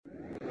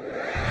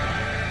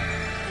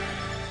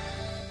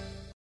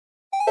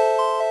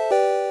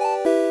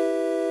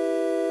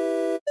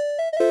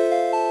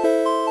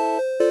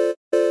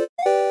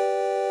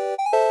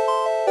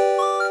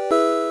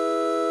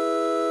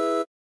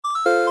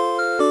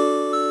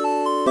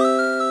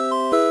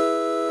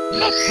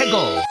Let's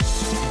go!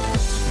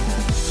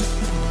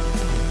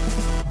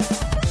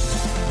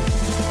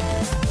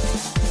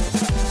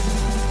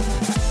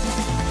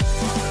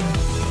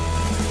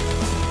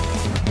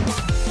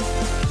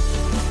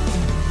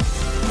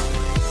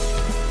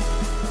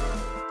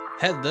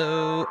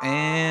 Hello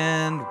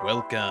and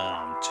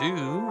welcome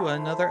to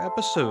another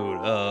episode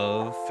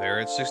of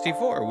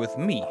Ferret64 with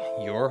me,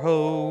 your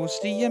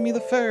host, Yemi the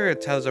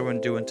Ferret. How's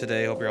everyone doing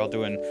today? Hope you're all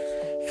doing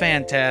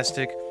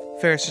fantastic.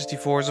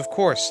 Ferret64 is, of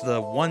course,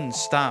 the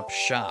one-stop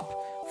shop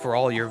for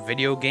all your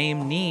video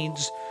game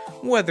needs,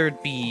 whether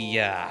it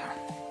be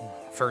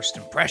first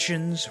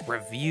impressions,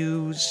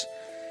 reviews,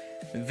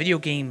 video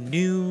game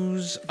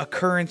news,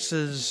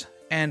 occurrences,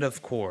 and,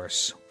 of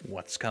course,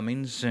 what's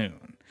coming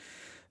soon.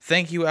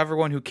 Thank you,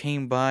 everyone who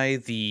came by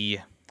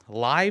the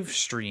live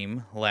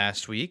stream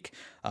last week.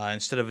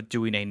 Instead of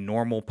doing a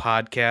normal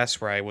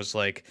podcast where I was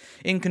like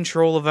in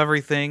control of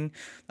everything,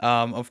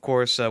 of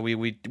course, we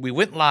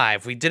went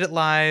live. We did it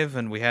live,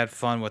 and we had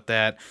fun with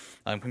that.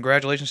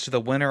 Congratulations to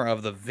the winner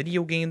of the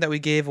video game that we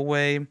gave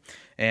away,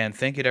 and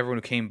thank you to everyone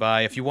who came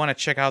by. If you want to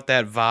check out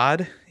that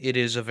VOD, it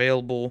is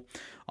available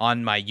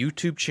on my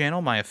YouTube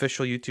channel, my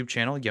official YouTube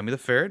channel, Yemi the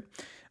Ferret.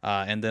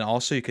 And then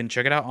also you can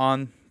check it out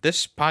on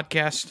this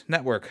podcast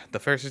network, the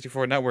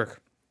Ferret64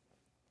 Network.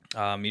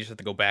 You just have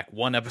to go back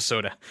one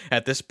episode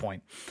at this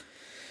point.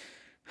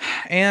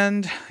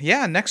 And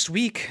yeah, next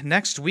week,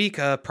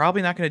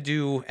 probably not going to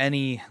do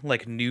any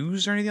like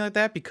news or anything like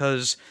that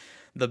because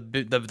the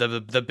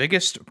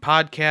biggest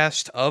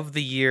podcast of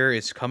the year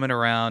is coming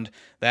around.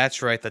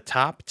 That's right, the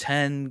top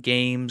 10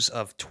 games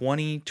of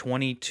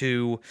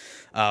 2022.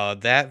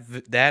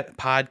 That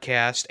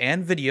podcast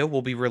and video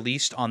will be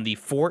released on the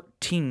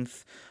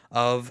 14th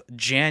of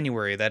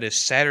January. That is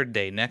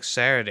Saturday, next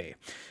Saturday.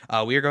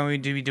 We are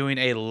going to be doing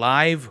a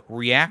live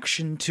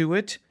reaction to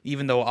it,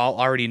 even though I'll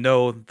already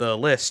know the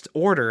list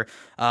order.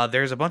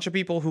 There's a bunch of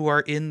people who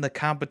are in the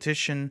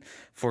competition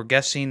for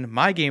guessing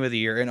my game of the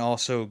year and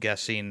also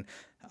guessing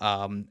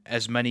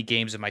as many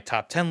games in my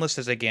top 10 list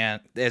as they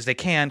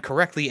can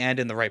correctly and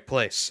in the right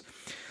place.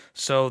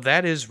 So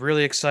that is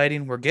really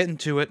exciting. We're getting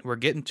to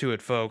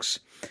it, folks.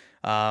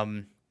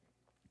 I'm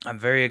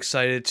very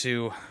excited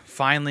to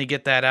finally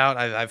get that out.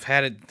 I've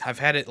had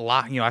it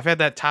locked. I've had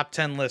that top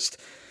 10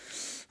 list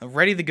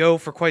ready to go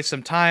for quite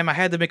some time. I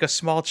had to make a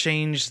small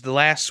change the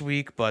last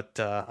week, but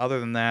other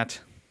than that,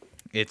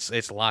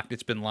 it's locked.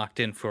 It's been locked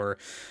in for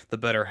the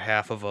better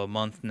half of a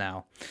month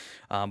now.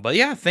 But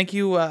yeah, thank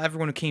you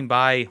everyone who came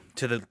by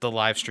to the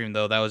live stream,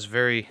 though. That was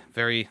very,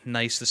 very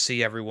nice to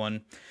see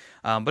everyone.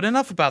 But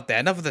enough about that.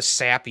 Enough of the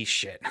sappy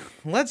shit.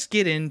 Let's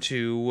get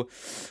into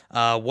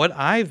what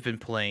I've been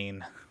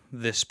playing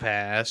this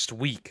past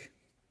week.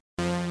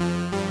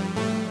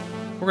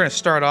 We're going to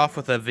start off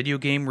with a video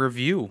game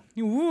review.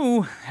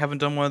 Woo! Haven't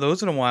done one of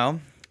those in a while.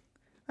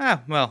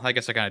 Well, I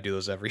guess I kind of do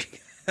those every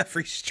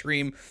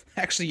stream.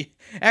 Actually,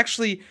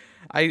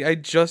 I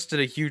just did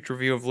a huge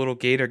review of Little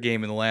Gator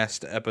Game in the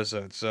last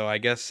episode, so I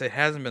guess it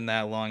hasn't been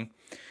that long.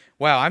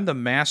 Wow, I'm the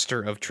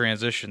master of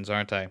transitions,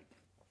 aren't I?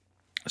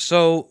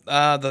 So,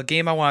 the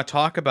game I want to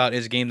talk about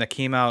is a game that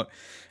came out,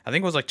 I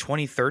think it was like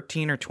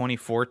 2013 or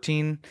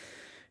 2014,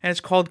 and it's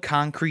called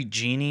Concrete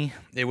Genie.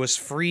 It was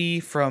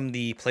free from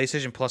the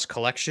PlayStation Plus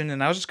collection,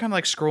 and I was just kind of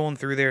like scrolling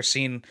through there,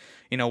 seeing,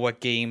 what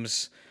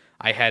games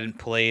I hadn't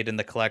played in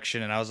the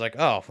collection, and I was like,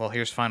 oh, well,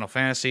 here's Final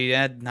Fantasy.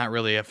 Not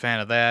really a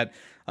fan of that.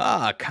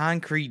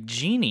 Concrete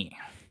Genie,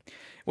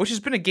 which has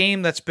been a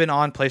game that's been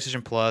on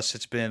PlayStation Plus.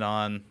 It's been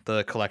on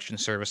the collection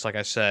service, like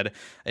I said.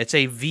 It's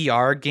a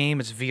VR game.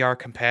 It's VR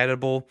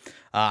compatible.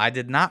 I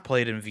did not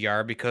play it in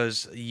VR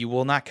because you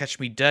will not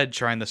catch me dead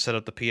trying to set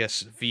up the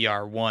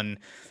PSVR 1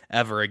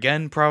 ever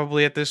again,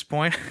 probably at this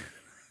point.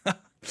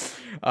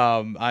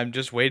 I'm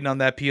just waiting on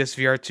that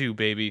PSVR 2,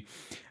 baby.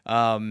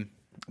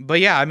 But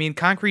yeah, I mean,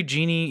 Concrete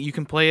Genie, you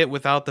can play it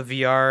without the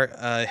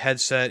VR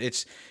headset.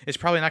 It's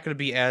probably not going to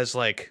be as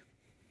like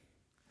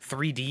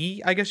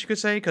 3D, I guess you could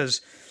say, because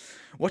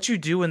what you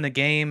do in the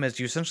game is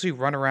you essentially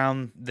run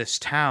around this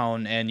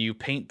town and you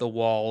paint the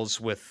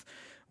walls with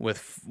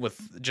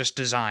just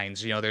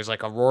designs. There's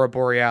like Aurora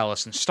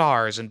Borealis and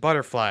stars and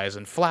butterflies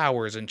and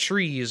flowers and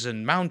trees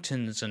and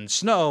mountains and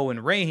snow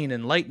and rain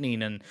and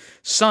lightning and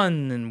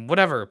sun and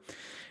whatever.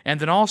 And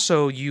then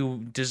also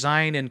you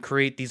design and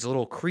create these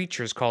little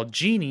creatures called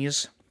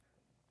genies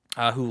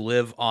who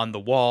live on the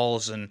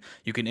walls, and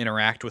you can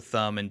interact with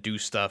them and do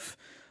stuff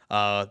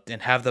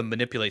and have them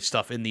manipulate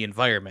stuff in the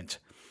environment.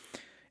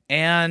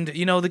 And,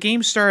 the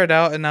game started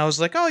out, and I was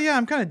like, oh, yeah,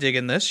 I'm kind of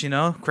digging this,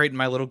 creating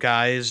my little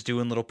guys,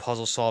 doing little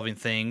puzzle-solving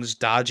things,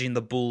 dodging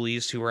the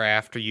bullies who are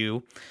after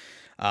you.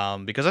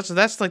 Because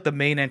that's like the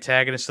main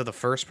antagonist of the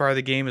first part of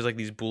the game is like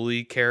these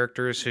bully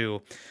characters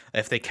who,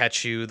 if they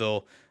catch you,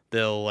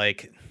 they'll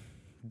like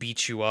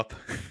beat you up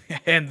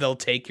and they'll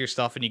take your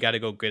stuff and you got to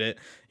go get it,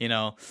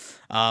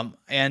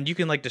 and you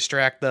can like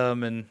distract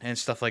them and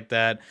stuff like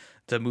that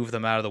to move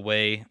them out of the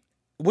way.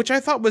 which I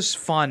thought was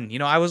fun. You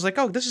know, I was like,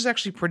 oh, this is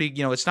actually pretty.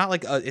 You know, it's not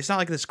like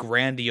this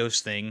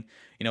grandiose thing.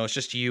 You know, it's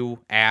just you,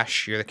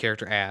 Ash. You're the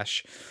character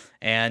Ash,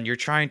 and you're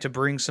trying to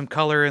bring some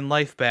color and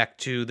life back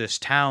to this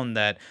town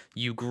that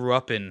you grew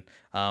up in,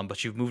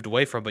 but you've moved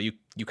away from. But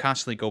you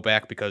constantly go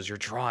back because you're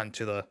drawn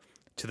to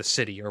the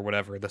city or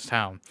whatever, this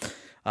town.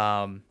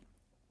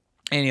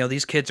 And, you know,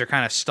 these kids are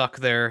kind of stuck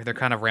there. They're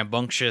kind of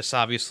rambunctious.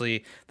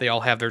 Obviously, they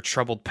all have their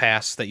troubled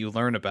pasts that you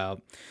learn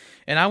about.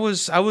 And I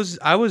was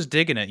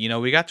digging it. You know,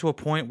 we got to a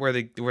point where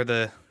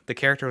the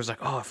character was like,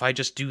 oh, if I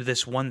just do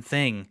this one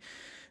thing,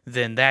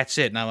 then that's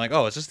it. And I'm like,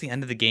 oh, is this the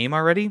end of the game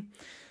already?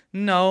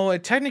 No,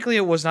 technically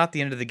it was not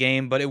the end of the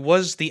game, but it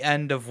was the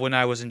end of when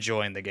I was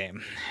enjoying the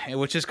game,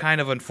 which is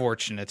kind of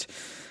unfortunate.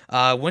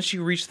 Once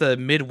you reach the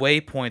midway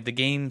point, the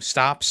game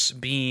stops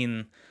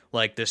being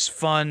like this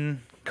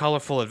fun,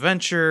 colorful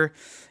adventure,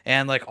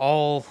 and like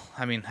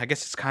I mean, I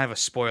guess it's kind of a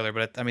spoiler,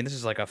 but I mean, this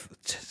is like a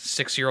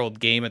 6-year-old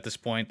game at this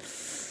point.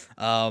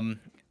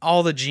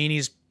 All the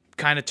genies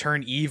kind of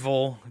turn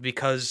evil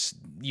because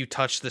you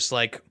touch this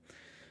like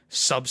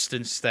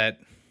substance that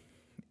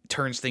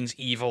turns things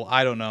evil.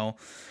 I don't know.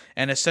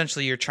 And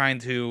essentially you're trying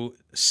to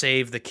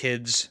save the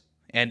kids,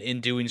 and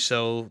in doing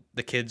so,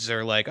 the kids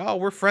are like, oh,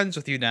 we're friends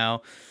with you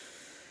now.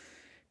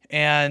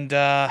 And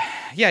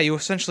yeah, you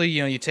essentially,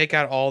 you know, you take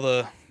out all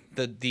the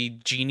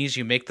genies,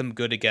 you make them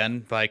good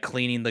again by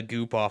cleaning the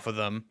goop off of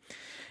them.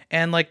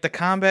 And like the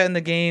combat in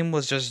the game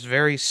was just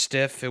very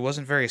stiff. It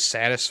wasn't very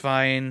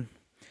satisfying.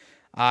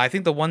 I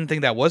think the one thing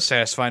that was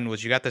satisfying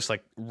was you got this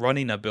like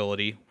running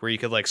ability where you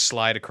could like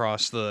slide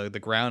across the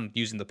ground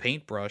using the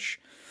paintbrush.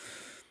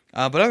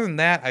 But other than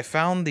that, I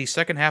found the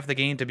second half of the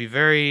game to be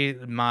very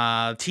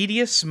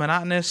tedious,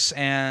 monotonous,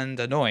 and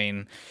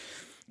annoying.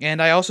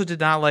 And I also did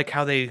not like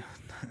how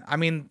I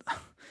mean,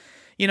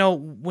 you know,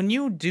 when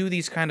you do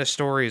these kind of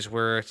stories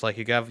where it's like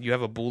you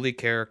have a bully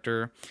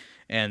character,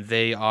 and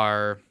they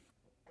are,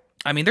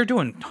 I mean, they're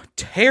doing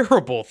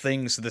terrible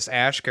things to this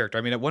Ash character.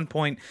 I mean, at one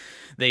point,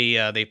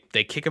 they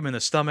kick him in the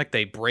stomach,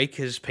 they break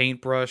his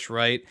paintbrush,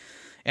 right?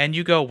 And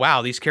you go,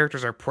 wow, these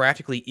characters are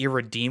practically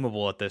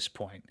irredeemable at this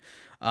point.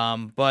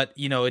 But,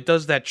 you know, it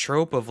does that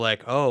trope of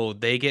like, oh,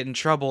 they get in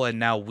trouble and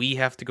now we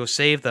have to go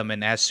save them.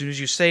 And as soon as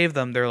you save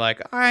them, they're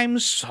like, I'm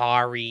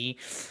sorry.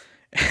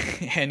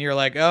 And you're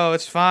like, oh,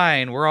 it's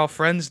fine. We're all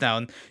friends now.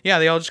 And yeah,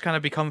 they all just kind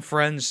of become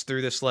friends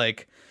through this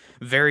like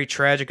very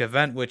tragic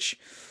event, which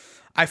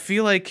I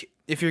feel like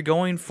if you're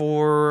going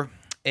for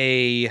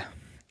a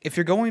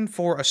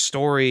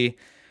story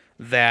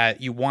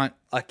that you want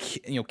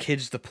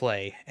kids to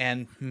play,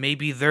 and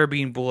maybe they're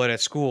being bullied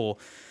at school,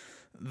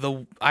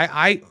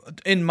 I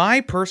in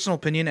my personal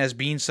opinion, as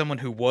being someone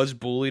who was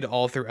bullied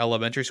all through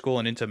elementary school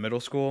and into middle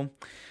school,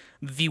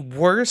 the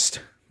worst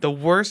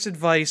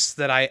advice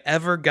that I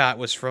ever got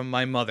was from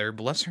my mother,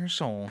 bless her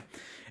soul.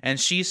 And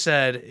she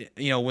said,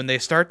 you know, when they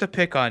start to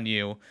pick on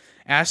you,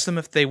 ask them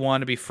if they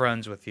want to be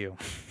friends with you.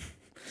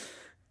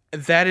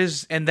 That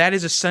is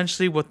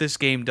essentially what this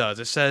game does.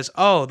 It says,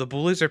 oh, the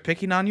bullies are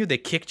picking on you, they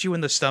kicked you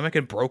in the stomach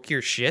and broke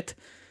your shit.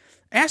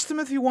 Ask them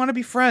if you want to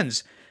be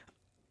friends.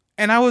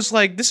 And I was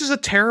like, this is a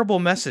terrible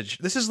message.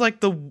 This is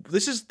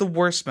the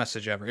worst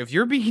message ever. If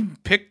you're being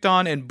picked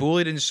on and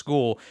bullied in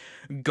school,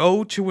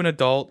 go to an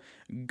adult,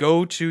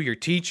 go to your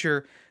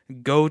teacher,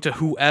 go to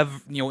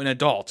whoever, you know, an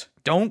adult.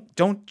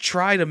 Don't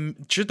try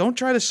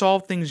to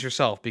solve things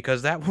yourself,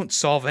 because that won't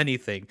solve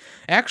anything.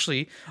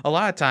 Actually, a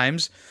lot of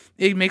times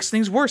it makes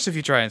things worse if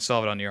you try and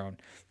solve it on your own.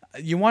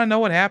 You want to know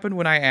what happened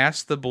when I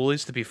asked the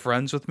bullies to be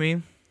friends with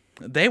me?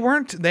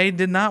 They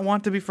did not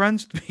want to be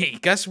friends with me.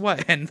 Guess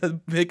what?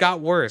 And it got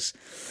worse.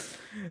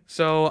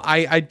 So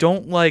I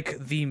don't like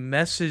the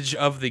message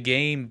of the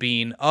game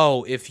being,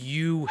 oh, if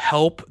you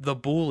help the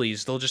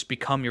bullies, they'll just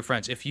become your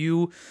friends. If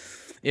you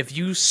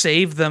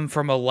save them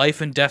from a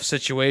life and death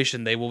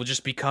situation, they will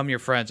just become your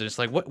friends. And it's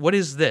like, what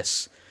is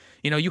this?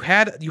 You know, you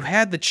had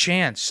the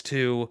chance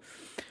to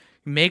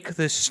make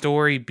this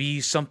story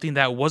be something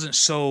that wasn't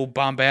so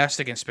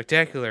bombastic and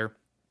spectacular.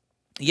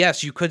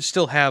 Yes, you could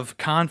still have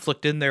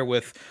conflict in there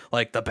with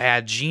like the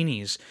bad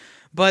genies,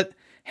 but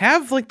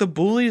have like the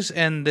bullies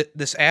and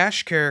this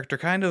Ash character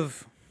kind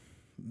of,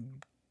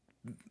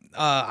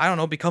 I don't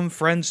know, become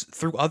friends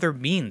through other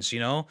means. You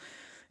know,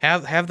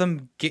 have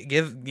them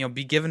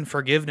be given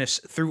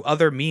forgiveness through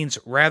other means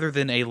rather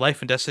than a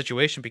life and death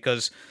situation.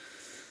 Because,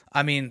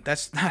 I mean,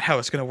 that's not how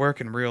it's going to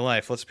work in real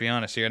life. Let's be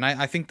honest here, and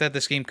I think that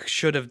this game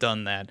should have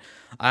done that.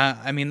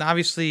 I mean,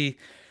 obviously,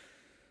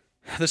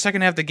 the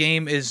second half of the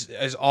game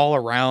is all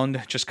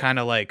around just kind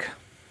of like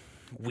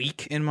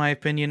weak, in my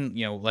opinion.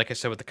 You know, like I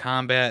said, with the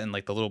combat and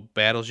like the little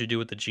battles you do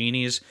with the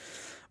genies.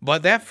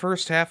 But that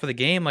first half of the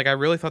game, like, I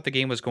really thought the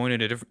game was going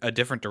in a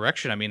different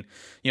direction. I mean,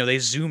 you know, they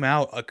zoom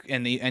out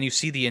and you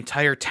see the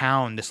entire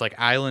town, this like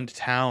island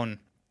town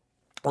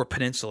or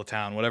peninsula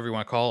town, whatever you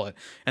want to call it.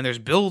 And there's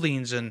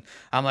buildings, and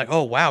I'm like,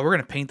 oh wow, we're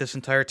gonna paint this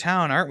entire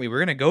town, aren't we? We're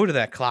gonna go to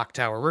that clock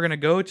tower. We're gonna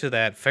go to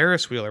that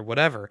Ferris wheel or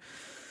whatever.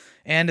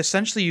 And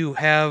essentially you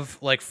have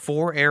like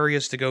 4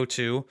 areas to go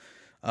to.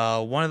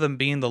 One of them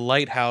being the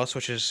lighthouse,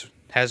 which is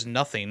has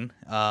nothing.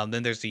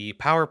 Then there's the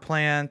power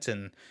plant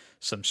and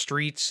some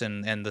streets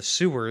and the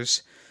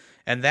sewers,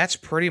 and that's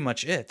pretty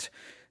much it.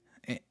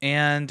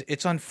 And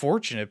it's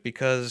unfortunate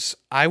because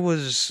I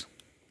was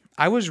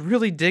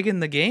really digging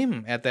the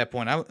game at that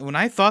point. When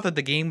I thought that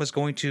the game was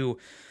going to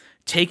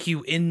take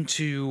you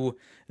into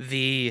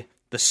the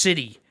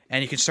city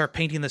and you can start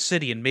painting the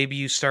city, and maybe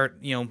you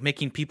start,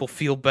 making people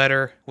feel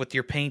better with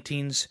your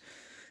paintings,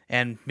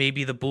 and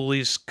maybe the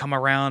bullies come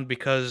around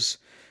because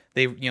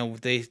they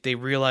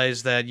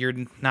realize that you're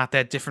not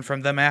that different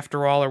from them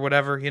after all, or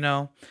whatever.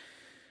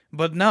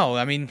 But no,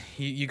 I mean,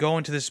 you go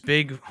into this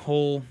big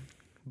whole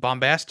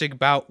bombastic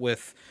bout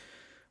with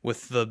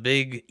the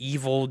big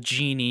evil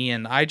genie,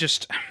 and I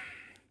just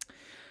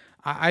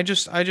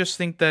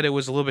think that it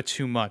was a little bit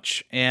too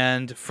much,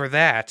 and for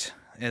that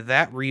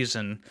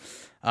reason,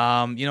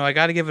 I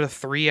got to give it a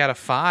 3 out of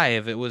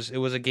 5. It was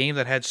a game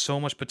that had so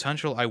much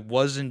potential. I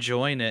was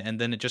enjoying it, and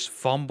then it just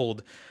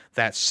fumbled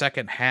that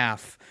second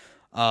half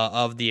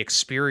of the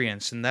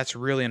experience, and that's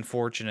really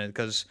unfortunate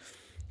because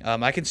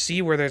I can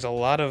see where there's a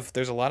lot of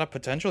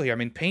potential here. I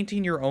mean,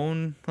 painting your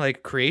own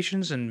like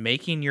creations and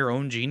making your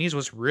own genies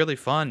was really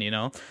fun.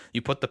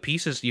 You put the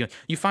pieces, you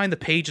find the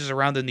pages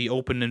around in the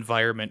open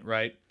environment,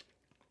 right?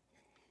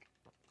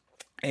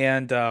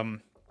 And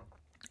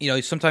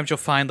sometimes you'll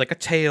find like a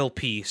tail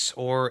piece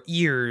or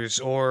ears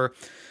or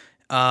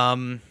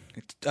I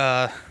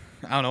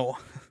don't know,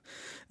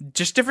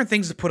 just different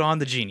things to put on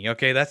the genie.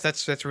 Okay,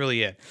 that's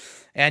really it.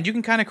 And you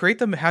can kind of create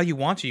them how you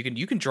want to.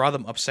 You can draw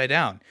them upside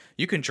down.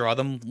 You can draw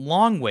them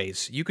long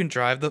ways. You can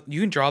draw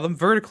them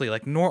vertically,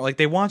 like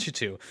they want you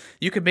to.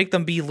 You can make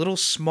them be little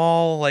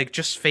small, like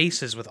just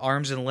faces with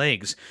arms and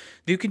legs.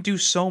 You can do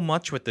so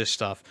much with this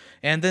stuff.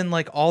 And then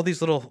like all these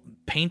little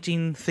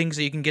painting things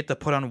that you can get to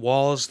put on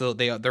walls,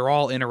 they're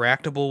all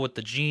interactable with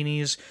the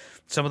genies.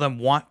 Some of them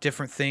want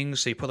different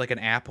things, so you put like an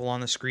apple on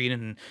the screen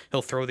and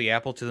he'll throw the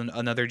apple to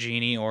another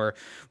genie, or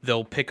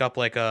they'll pick up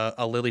like a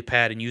lily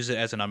pad and use it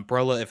as an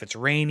umbrella if it's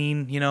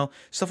raining,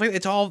 stuff like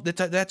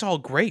that. That's all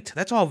great.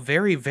 That's all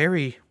very,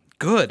 very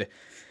good.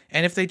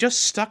 And if they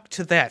just stuck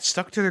to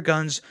their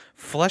guns,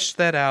 fleshed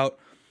that out,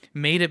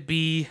 made it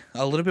be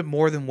a little bit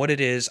more than what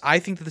it is, I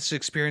think that this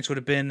experience would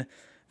have been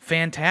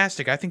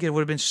fantastic. I think it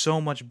would have been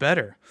so much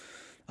better.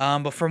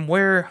 But from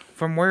where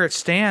it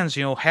stands,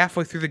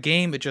 halfway through the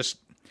game, it just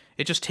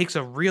takes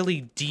a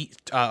really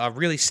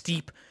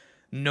steep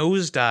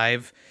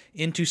nosedive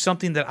into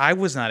something that I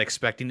was not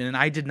expecting and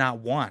I did not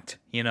want,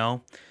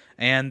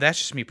 And that's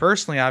just me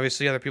personally.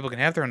 Obviously, other people can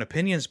have their own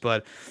opinions,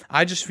 but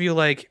I just feel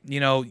like,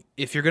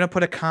 if you're going to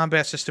put a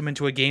combat system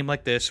into a game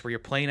like this, where you're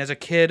playing as a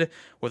kid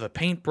with a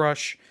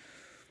paintbrush,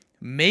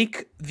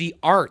 make the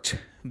art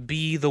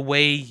be the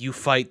way you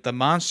fight the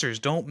monsters.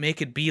 Don't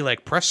make it be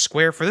like press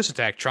square for this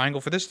attack,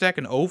 triangle for this attack,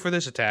 and O for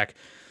this attack.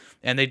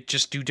 And they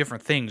just do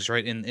different things,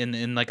 right,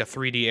 in like a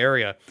 3D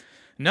area.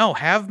 No,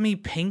 have me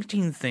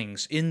painting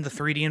things in the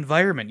 3D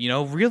environment.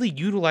 Really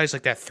utilize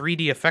like that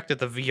 3D effect that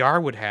the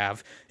VR would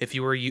have if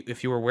you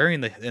were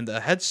wearing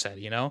the headset.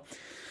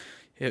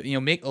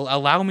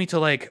 Allow me to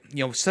like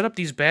set up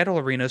these battle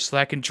arenas so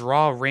that I can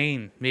draw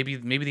rain. Maybe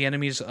the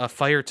enemy's a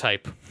fire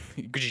type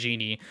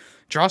genie.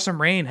 Draw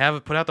some rain, have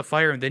it put out the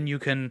fire, and then you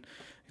can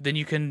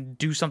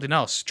do something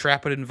else.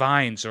 Trap it in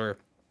vines, or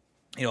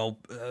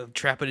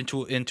trap it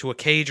into a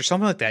cage or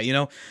something like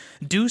that.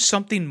 Do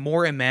something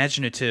more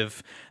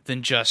imaginative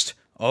than just,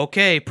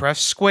 okay, press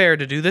square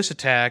to do this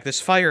attack, this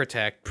fire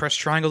attack, press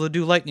triangle to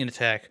do lightning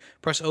attack,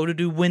 press O to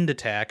do wind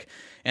attack,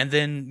 and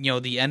then,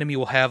 the enemy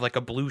will have like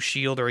a blue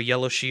shield or a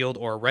yellow shield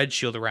or a red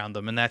shield around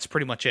them, and that's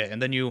pretty much it.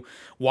 And then you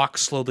walk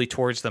slowly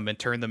towards them and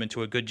turn them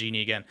into a good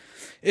genie again.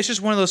 It's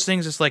just one of those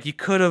things. It's like you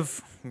could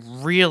have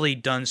really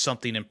done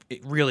something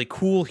really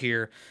cool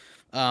here,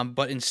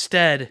 but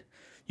instead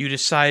you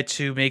decide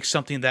to make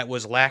something that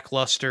was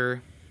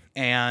lackluster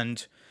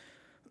and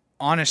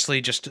honestly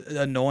just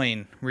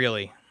annoying,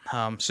 really.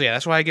 So yeah,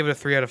 that's why I give it a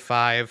 3 out of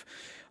 5.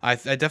 I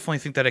definitely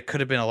think that it could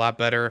have been a lot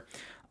better.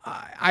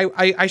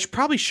 I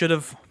probably should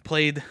have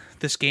played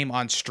this game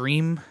on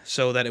stream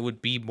so that it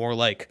would be more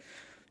like,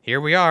 here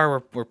we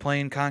are, we're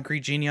playing Concrete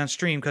Genie on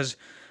stream, because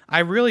I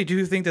really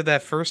do think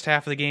that first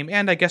half of the game,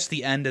 and I guess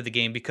the end of the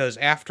game, because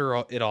after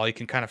it all, you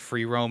can kind of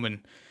free roam and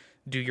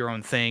do your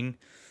own thing.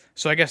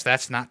 So I guess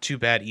that's not too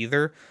bad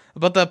either.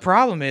 But the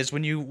problem is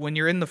when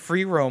you're in the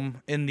free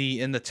roam in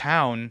the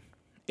town,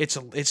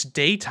 it's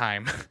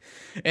daytime,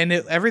 and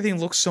everything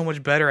looks so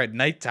much better at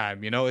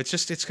nighttime.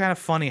 It's kind of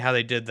funny how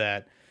they did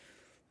that.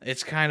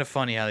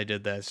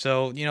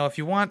 So if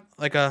you want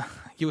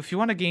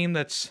a game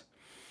that's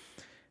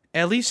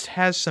at least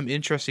has some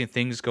interesting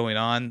things going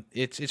on,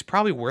 it's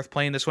probably worth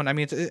playing this one. I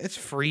mean, it's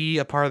free,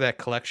 a part of that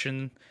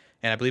collection.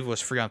 And I believe it was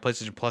free on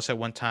PlayStation Plus at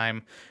one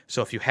time.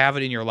 So if you have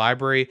it in your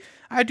library,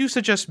 I do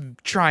suggest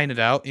trying it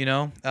out,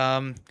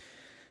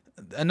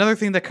 Another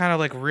thing that kind of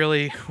like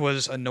really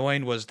was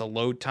annoying was the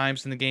load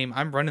times in the game.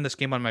 I'm running this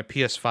game on my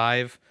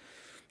PS5,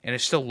 and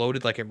it's still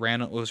loaded like it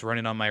was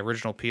running on my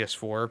original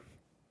PS4.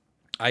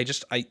 I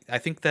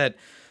think that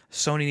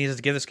Sony needs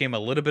to give this game a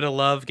little bit of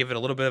love, give it a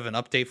little bit of an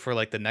update for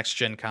like the next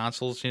gen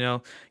consoles. You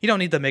don't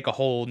need to make a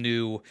whole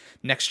new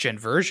next gen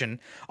version.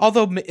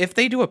 Although if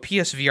they do a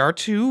PSVR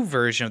 2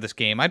 version of this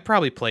game, I'd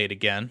probably play it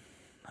again.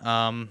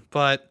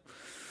 But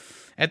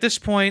at this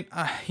point,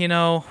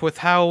 with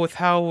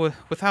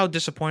how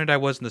disappointed I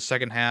was in the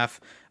second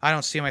half, I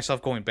don't see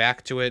myself going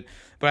back to it.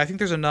 But I think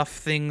there's enough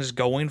things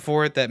going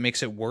for it that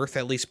makes it worth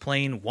at least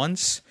playing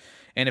once.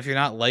 And if you're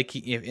not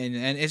liking,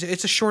 and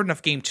it's a short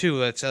enough game too,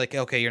 that's like,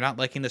 okay, you're not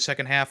liking the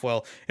second half.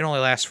 Well, it only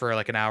lasts for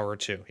like an hour or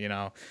two.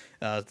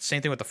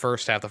 Same thing with the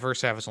first half. The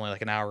first half is only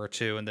like an hour or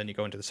two, and then you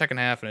go into the second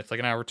half, and it's like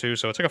an hour or two.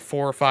 So it's like a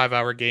 4 or 5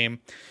 hour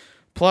game.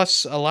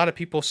 Plus, a lot of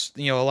people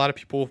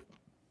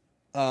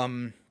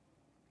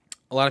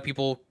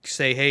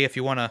say, hey, if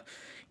you want a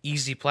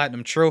easy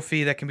platinum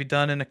trophy that can be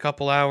done in a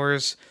couple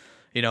hours,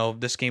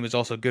 this game is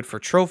also good for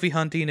trophy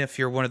hunting if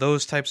you're one of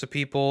those types of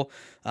people.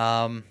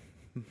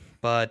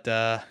 But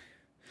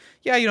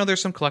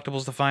there's some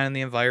collectibles to find in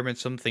the environment,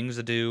 some things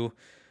to do,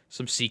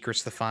 some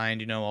secrets to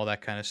find, all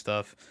that kind of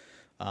stuff.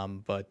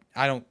 But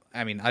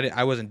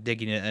I wasn't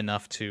digging it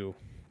enough to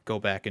go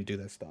back and do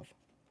that stuff.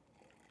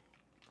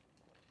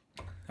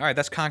 All right,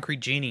 that's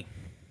Concrete Genie.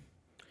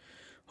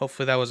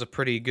 Hopefully that was a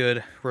pretty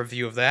good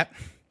review of that.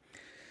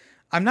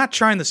 I'm not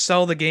trying to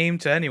sell the game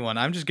to anyone.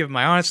 I'm just giving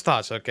my honest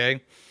thoughts,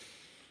 okay?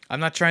 I'm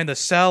not trying to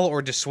sell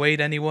or dissuade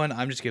anyone.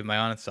 I'm just giving my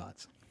honest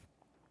thoughts.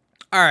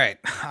 All right,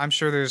 I'm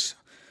sure there's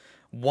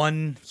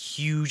one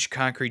huge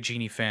Concrete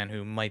Genie fan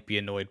who might be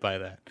annoyed by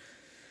that.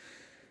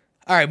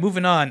 All right,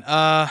 moving on.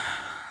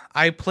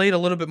 I played a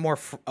little bit more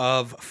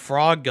of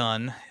Frog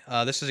Gun.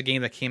 This is a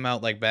game that came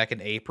out like back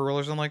in April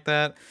or something like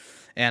that,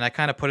 and I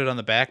kind of put it on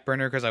the back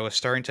burner because I was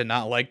starting to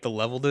not like the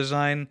level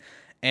design,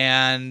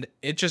 and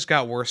it just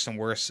got worse and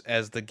worse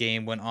as the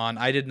game went on.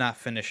 I did not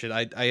finish it.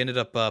 I ended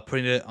up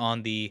putting it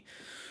on the.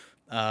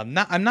 I'm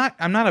not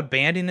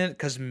abandoning it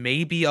because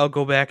maybe I'll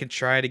go back and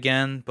try it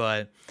again,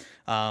 but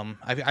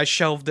I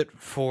shelved it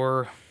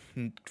for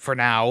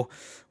now.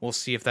 We'll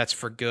see if that's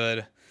for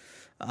good.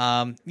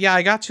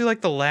 I got to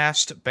like the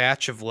last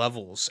batch of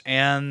levels,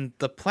 and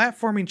the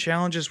platforming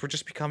challenges were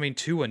just becoming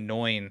too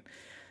annoying.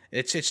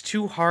 It's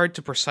too hard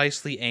to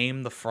precisely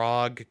aim the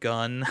frog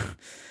gun,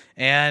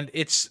 and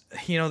it's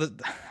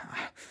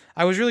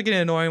I was really getting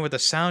annoying with the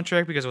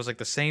soundtrack because it was like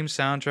the same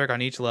soundtrack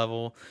on each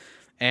level.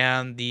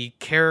 And the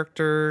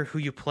character who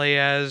you play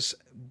as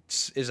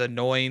is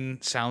annoying,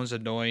 sounds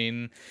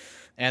annoying,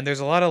 and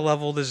there's a lot of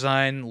level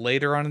design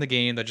later on in the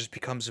game that just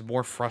becomes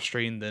more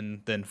frustrating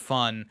than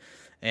fun.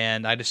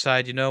 And I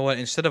decide, you know what?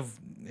 Instead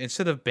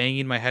of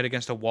banging my head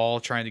against a wall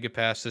trying to get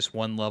past this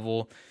one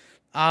level,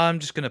 I'm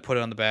just gonna put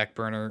it on the back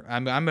burner.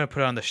 I'm gonna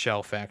put it on the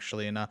shelf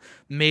actually, and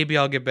maybe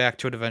I'll get back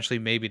to it eventually,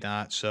 maybe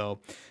not.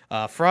 So,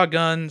 Frog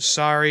Gun,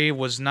 sorry,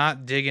 was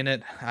not digging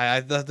it.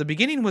 The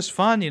beginning was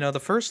fun, the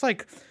first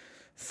like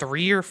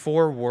 3 or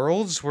 4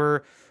 worlds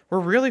were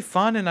really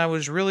fun, and I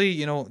was really,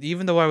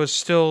 even though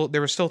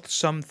there were still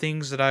some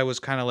things that I was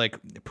kind of like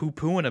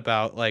poo-pooing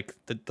about, like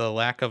the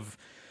lack of,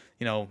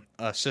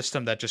 a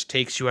system that just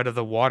takes you out of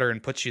the water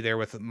and puts you there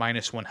with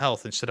 -1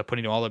 health instead of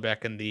putting you all the way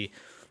back in the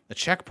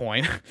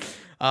checkpoint.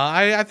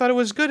 I thought it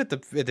was good at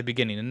the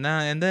beginning,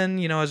 and then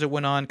as it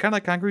went on, kind of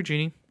like Concrete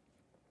Genie,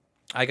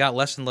 I got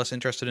less and less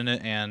interested in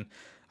it, and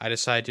I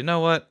decided, you know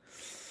what,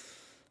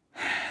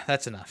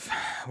 that's enough.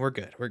 We're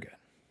good.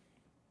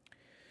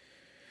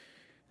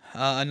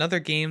 Another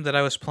game that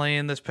I was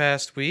playing this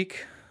past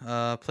week,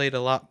 played a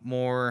lot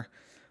more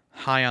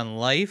High on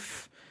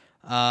Life.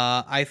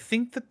 I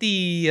think that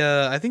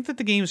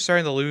the game's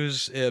starting to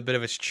lose a bit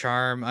of its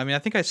charm. I mean, I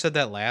think I said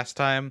that last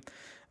time,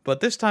 but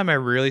this time I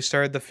really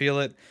started to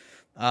feel it.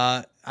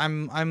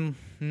 I'm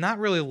not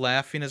really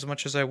laughing as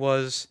much as I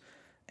was,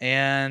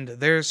 and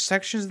there's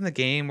sections in the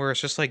game where it's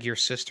just like your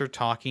sister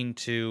talking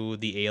to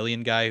the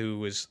alien guy who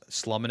was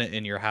slumming it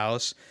in your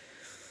house.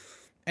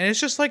 And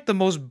it's just like the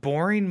most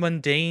boring,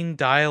 mundane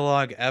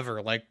dialogue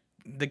ever. Like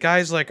the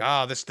guy's like,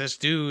 this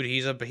dude,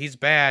 he's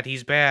bad.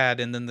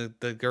 And then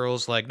the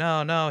girl's like,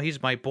 no,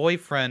 he's my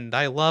boyfriend.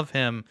 I love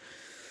him.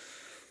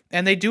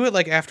 And they do it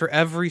like after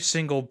every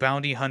single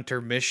bounty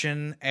hunter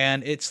mission,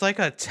 and it's like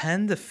a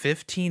 10 to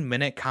 15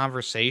 minute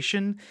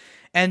conversation.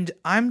 And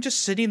I'm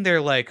just sitting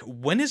there like,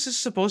 when is this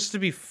supposed to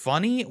be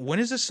funny? When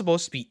is this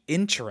supposed to be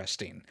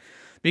interesting?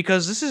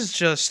 Because this is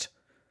just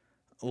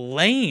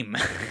lame.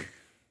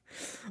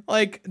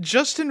 Like,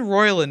 Justin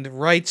Roiland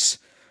writes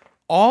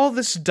all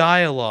this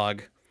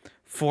dialogue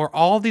for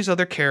all these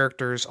other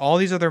characters, all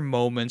these other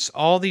moments,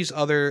 all these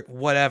other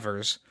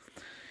whatevers.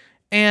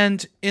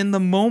 And in the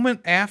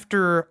moment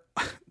after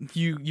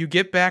you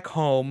get back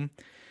home,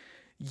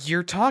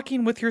 you're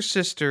talking with your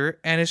sister,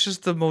 and it's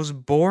just the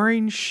most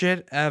boring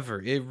shit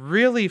ever. It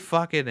really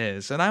fucking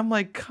is. And I'm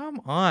like,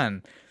 come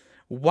on.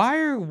 Why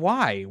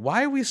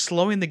are we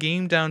slowing the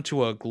game down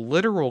to a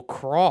literal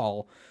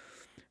crawl?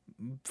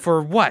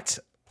 For what?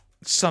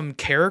 Some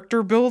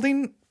character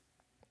building?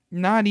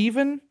 Not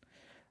even?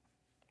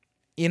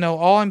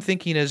 All I'm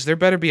thinking is there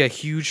better be a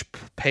huge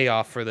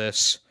payoff for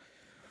this.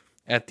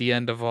 at the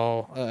end of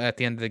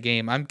the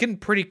game. I'm getting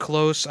pretty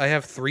close. I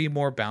have 3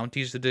 more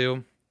bounties to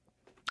do,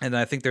 and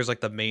I think there's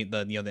like they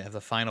have the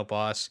final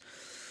boss.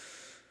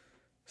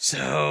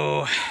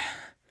 So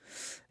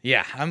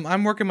yeah,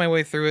 I'm working my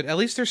way through it. At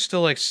least there's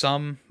still like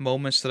some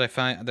moments that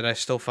I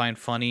still find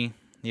funny.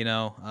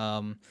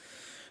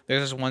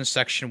 There's this one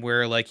section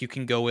where like you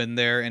can go in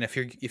there, and if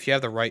you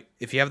have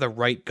the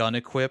right gun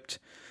equipped,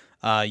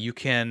 you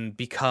can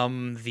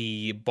become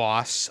the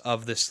boss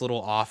of this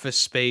little office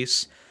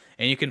space,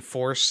 and you can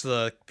force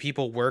the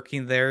people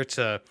working there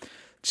to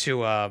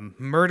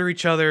murder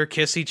each other,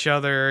 kiss each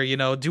other,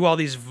 do all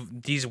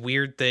these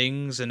weird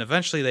things, and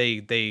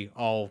eventually they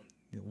all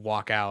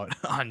walk out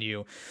on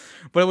you.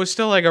 But it was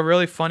still like a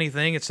really funny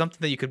thing. It's something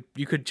that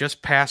you could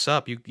just pass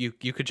up. You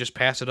could just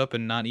pass it up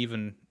and not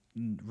even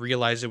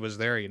realize it was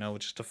there.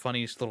 It's just a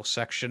funny little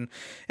section.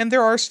 And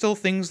there are still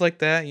things like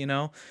that,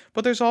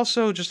 but there's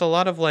also just a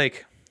lot of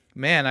like,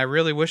 man, I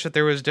really wish that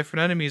there was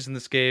different enemies in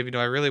this game.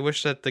 I really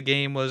wish that the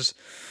game was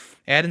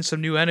adding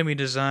some new enemy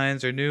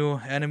designs or new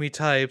enemy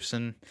types.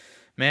 And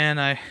man,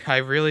 I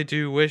really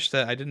do wish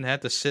that I didn't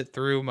have to sit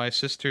through my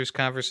sister's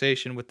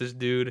conversation with this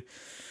dude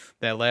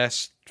that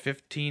last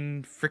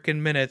 15 freaking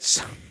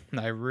minutes.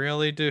 I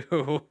really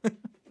do.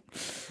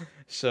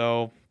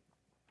 So,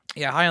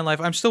 yeah, High on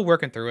Life. I'm still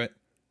working through it.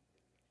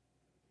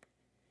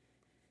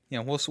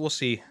 We'll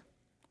see.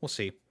 We'll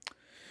see.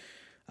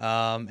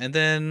 And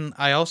then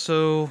I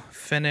also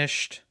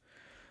finished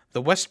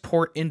the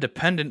Westport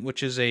Independent,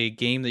 which is a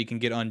game that you can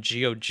get on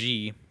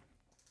GOG.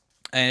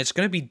 And it's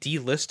going to be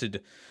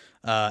delisted,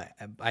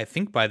 I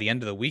think, by the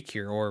end of the week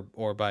here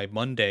or by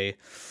Monday.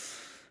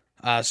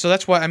 So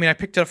that's why, I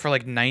picked it up for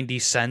like 90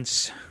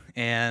 cents,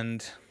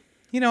 and,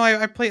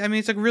 I play,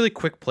 it's like a really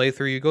quick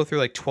playthrough. You go through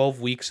like 12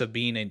 weeks of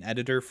being an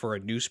editor for a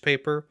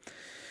newspaper,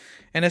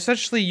 and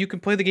essentially you can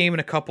play the game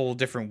in a couple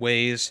different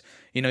ways.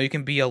 You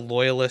can be a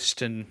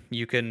loyalist, and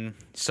you can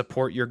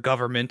support your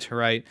government,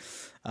 right?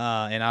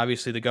 And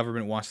obviously the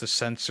government wants to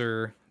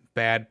censor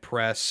bad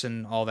press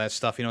and all that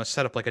stuff. It's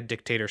set up like a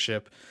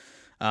dictatorship.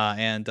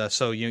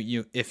 So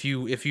if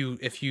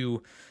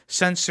you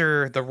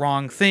censor the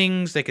wrong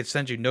things, they could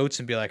send you notes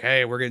and be like,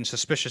 "Hey, we're getting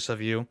suspicious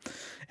of you,"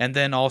 and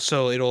then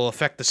also it'll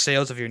affect the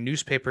sales of your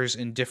newspapers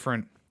in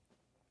different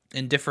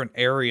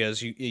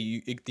areas.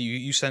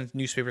 You send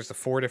newspapers to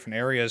 4 different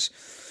areas,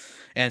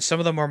 and some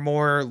of them are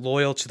more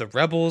loyal to the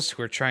rebels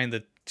who are trying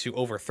to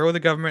overthrow the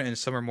government, and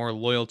some are more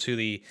loyal to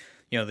the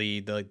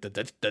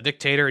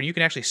dictator. And you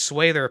can actually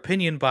sway their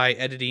opinion by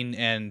editing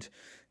and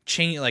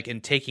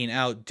taking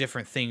out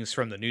different things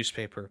from the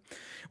newspaper,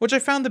 which I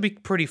found to be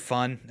pretty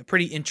fun,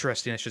 pretty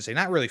interesting, I should say.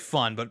 Not really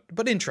fun,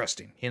 but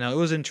interesting. It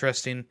was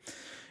interesting.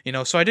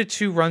 So I did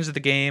 2 runs of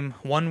the game.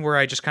 One where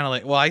I just kind of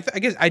like, well, I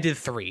guess I did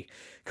 3,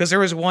 because there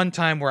was one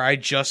time where I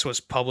just was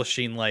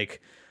publishing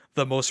like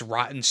the most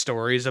rotten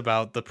stories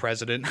about the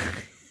president,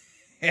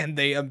 and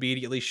they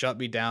immediately shut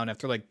me down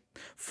after like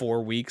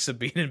 4 weeks of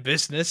being in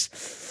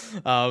business.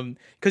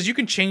 Because you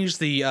can change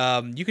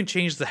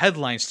the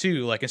headlines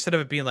too. Like, instead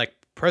of it being like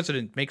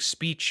president makes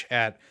speech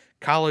at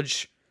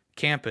college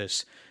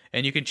campus,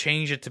 and you can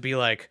change it to be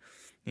like,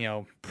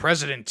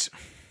 president,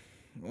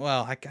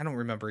 well, I don't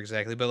remember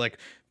exactly, but like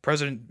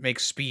president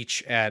makes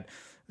speech at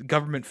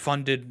government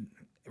funded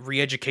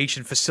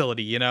re-education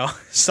facility,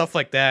 stuff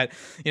like that.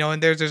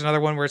 And there's another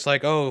one where it's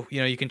like, oh,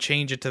 you can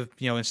change it to,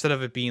 instead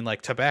of it being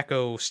like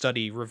tobacco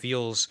study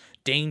reveals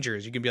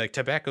dangers, you can be like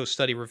tobacco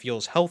study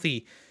reveals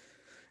healthy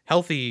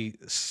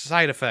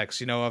side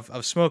effects,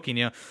 of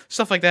smoking,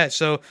 stuff like that.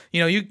 So,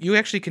 you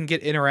actually can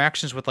get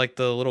interactions with like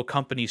the little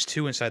companies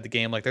too inside the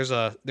game. Like there's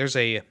a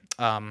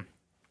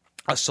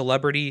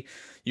celebrity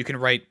you can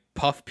write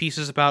puff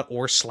pieces about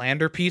or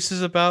slander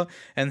pieces about,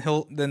 and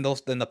then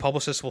the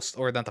publicist will,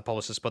 or not the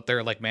publicist, but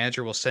their like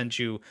manager will send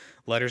you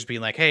letters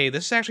being like, hey,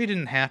 this actually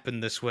didn't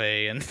happen this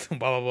way, and blah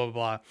blah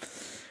blah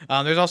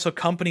blah. There's also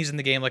companies in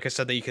the game, like I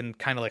said, that you can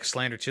kind of like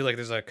slander too. Like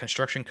there's a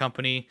construction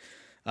company.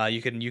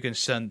 You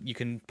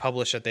can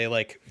publish that they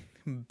like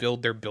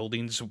build their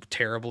buildings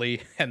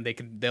terribly, and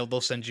they'll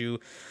send you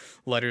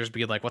letters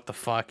being like, what the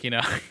fuck,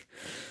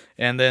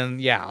 And then,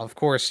 yeah, of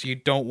course, you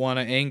don't want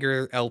to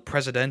anger El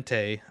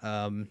Presidente,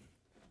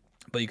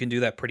 but you can do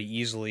that pretty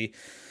easily.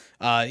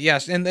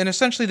 Yes, and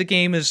essentially the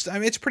game is,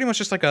 it's pretty much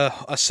just like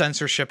a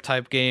censorship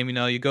type game.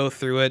 You go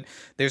through it.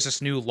 There's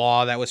this new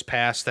law that was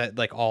passed that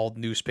like all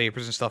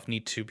newspapers and stuff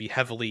need to be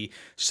heavily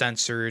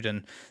censored,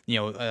 and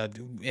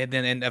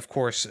and of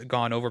course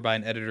gone over by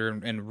an editor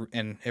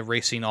and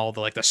erasing all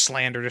the like the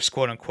slanderous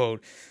quote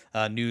unquote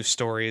news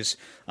stories,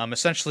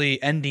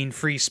 essentially ending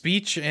free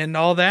speech and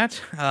all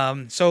that.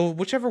 So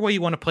whichever way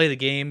you want to play the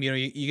game,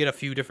 you get a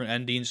few different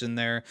endings in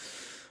there.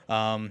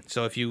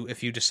 So if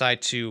you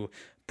decide to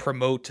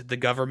promote the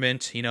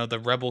government,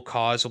 the rebel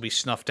cause will be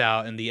snuffed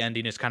out, and the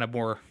ending is kind of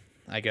more,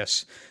 I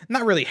guess,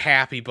 not really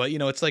happy, but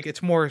it's like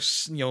it's more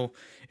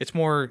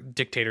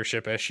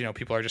dictatorship-ish.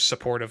 People are just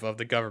supportive of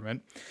the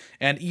government,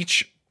 and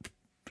each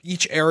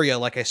area,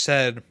 like I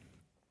said,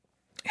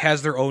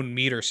 has their own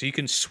meter, so you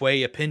can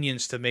sway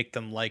opinions to make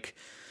them like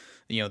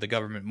the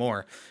government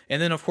more.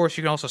 And then, of course,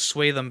 you can also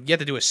sway them. You have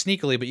to do it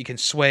sneakily, but you can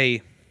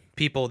sway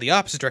people the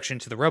opposite direction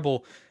to the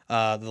rebel,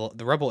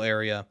 the rebel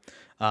area.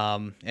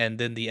 And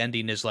then the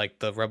ending is like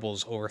the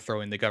rebels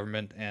overthrowing the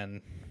government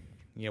and,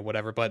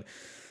 whatever. But,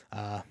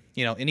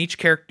 in each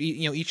character,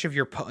 each of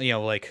your,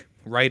 like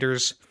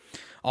writers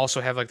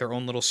also have like their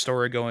own little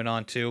story going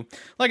on too.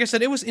 Like I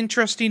said, it was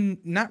interesting,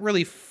 not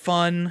really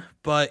fun,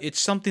 but it's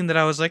something that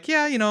I was like,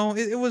 yeah,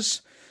 it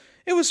was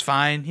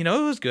fine. It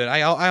was good.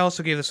 I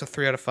also gave this a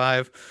 3 out of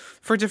 5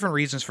 for different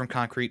reasons from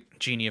Concrete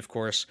Genie, of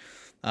course.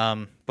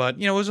 But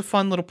it was a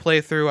fun little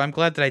playthrough. I'm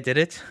glad that I did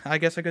it, I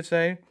guess I could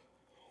say.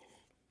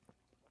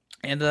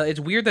 And it's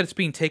weird that it's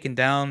being taken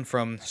down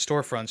from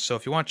storefronts. So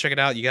if you want to check it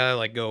out, you gotta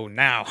like go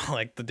now,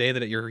 like the day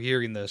that you're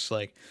hearing this,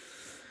 like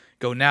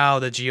go now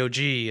to GOG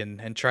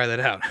and try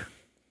that out.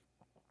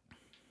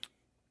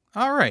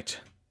 All right.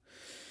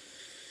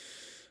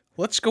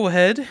 Let's go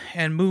ahead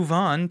and move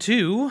on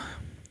to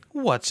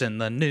what's in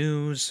the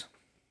news.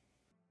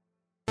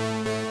 All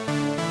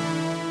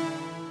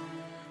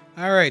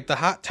right, the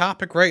hot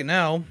topic right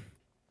now.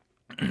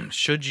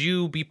 Should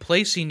you be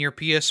placing your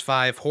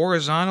PS5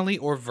 horizontally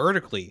or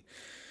vertically?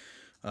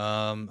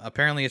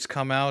 Apparently it's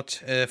come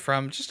out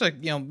from just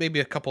maybe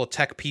a couple of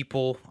tech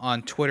people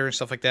on Twitter and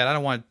stuff like that. I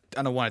don't want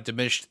to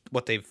diminish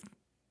what they've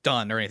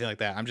done or anything like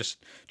that. I'm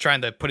just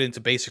trying to put it into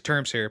basic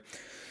terms here.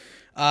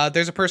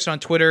 There's a person on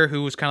Twitter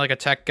who is kind of like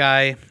a tech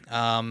guy.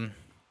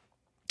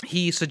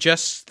 He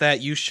suggests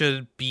that you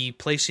should be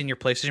placing your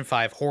PlayStation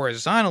 5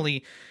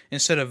 horizontally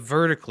instead of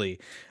vertically.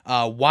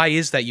 Why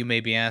is that, you may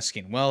be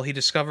asking? Well, he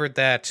discovered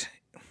that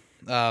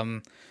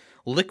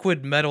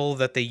liquid metal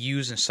that they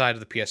use inside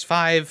of the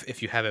PS5,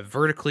 if you have it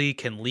vertically,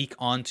 can leak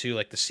onto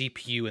like the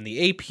CPU and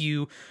the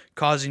APU,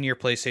 causing your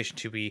PlayStation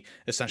to be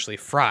essentially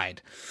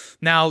fried.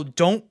 Now,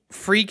 don't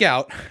freak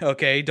out,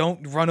 okay?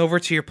 Don't run over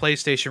to your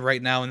PlayStation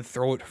right now and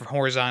throw it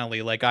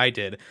horizontally like I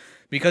did.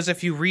 Because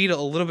if you read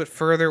a little bit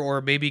further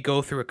or maybe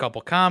go through a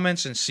couple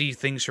comments and see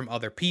things from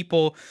other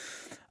people,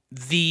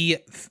 the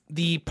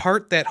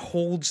part that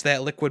holds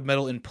that liquid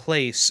metal in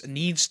place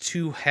needs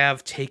to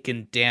have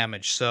taken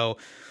damage. So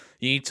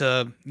you need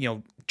to,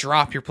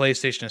 drop your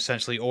PlayStation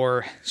essentially,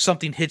 or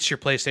something hits your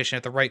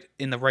PlayStation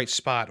in the right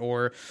spot,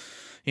 or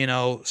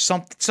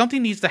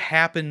something needs to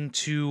happen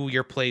to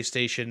your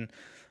PlayStation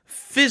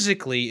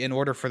physically in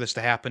order for this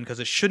to happen, because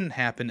it shouldn't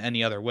happen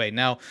any other way.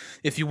 Now,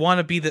 if you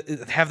want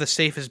to have the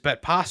safest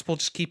bet possible,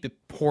 just keep it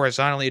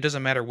horizontally. It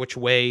doesn't matter which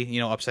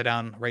way, upside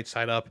down, right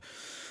side up.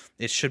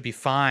 It should be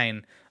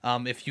fine.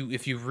 If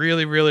you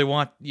really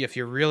want, if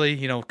you're really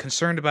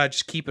concerned about it,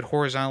 just keep it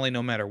horizontally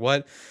no matter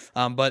what.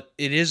 But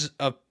it is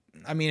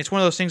it's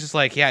one of those things. It's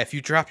like, yeah, if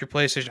you drop your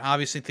PlayStation,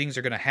 obviously things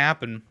are going to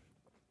happen.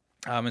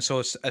 And so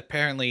it's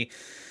apparently,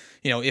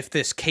 if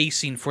this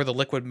casing for the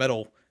liquid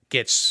metal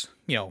gets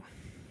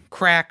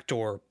cracked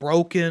or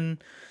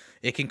broken,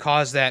 it can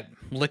cause that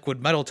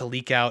liquid metal to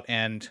leak out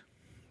and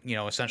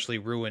essentially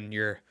ruin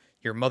your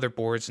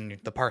motherboards and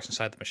the parts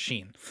inside the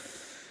machine.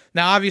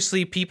 Now,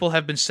 obviously, people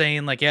have been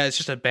saying, like, yeah, it's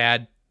just a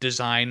bad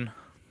design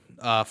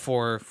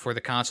for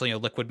the console,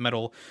 liquid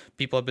metal.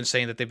 People have been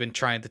saying that they've been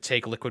trying to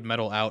take liquid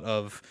metal out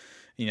of,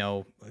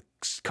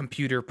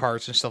 computer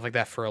parts and stuff like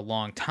that for a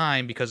long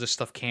time, because this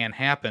stuff can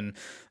happen.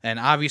 And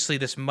obviously,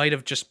 this might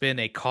have just been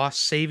a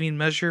cost-saving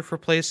measure for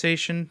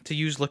PlayStation to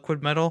use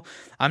liquid metal.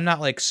 I'm not,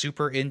 like,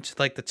 super into,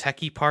 like, the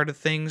techie part of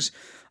things.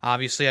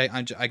 Obviously,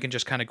 I can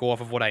just kind of go off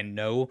of what I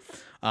know.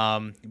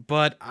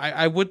 But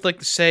I would like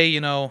to say,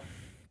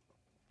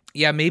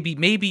 yeah,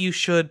 maybe you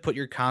should put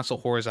your console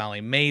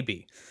horizontally,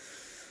 maybe.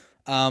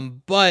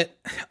 But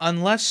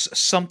unless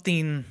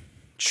something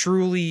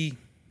truly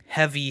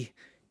heavy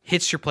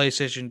hits your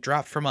PlayStation,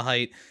 drops from a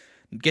height,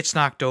 gets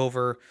knocked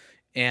over,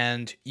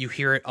 and you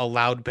hear a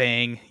loud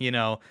bang,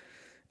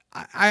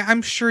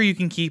 I'm sure you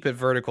can keep it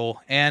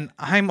vertical, and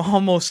I'm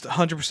almost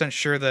 100%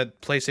 sure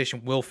that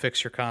PlayStation will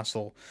fix your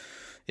console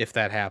if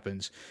that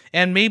happens.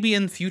 And maybe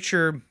in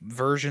future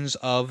versions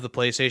of the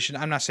PlayStation,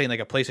 I'm not saying like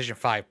a PlayStation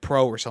 5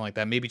 Pro or something like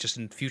that, maybe just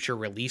in future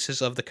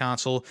releases of the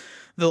console,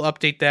 they'll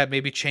update that,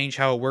 maybe change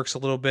how it works a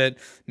little bit,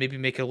 maybe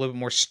make it a little bit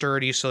more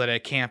sturdy so that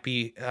it can't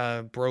be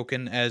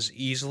broken as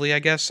easily, I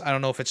guess. I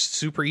don't know if it's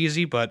super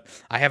easy, but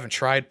I haven't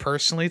tried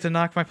personally to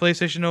knock my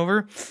PlayStation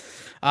over.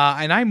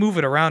 And I move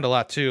it around a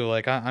lot too.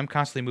 Like I'm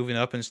constantly moving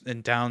up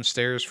and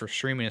downstairs for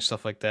streaming and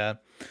stuff like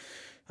that.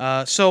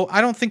 So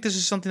I don't think this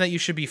is something that you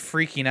should be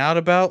freaking out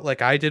about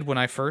like I did when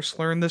I first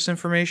learned this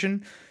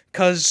information,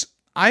 because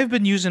I've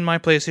been using my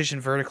PlayStation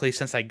vertically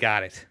since I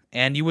got it.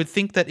 And you would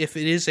think that if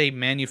it is a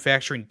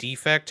manufacturing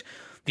defect,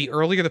 the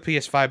earlier the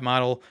PS5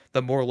 model,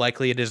 the more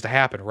likely it is to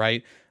happen,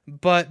 right?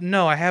 But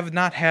no, I have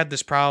not had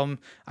this problem.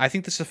 I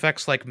think this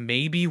affects like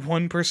maybe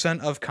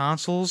 1% of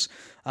consoles.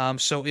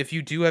 So if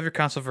you do have your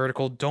console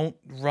vertical, don't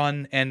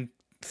run and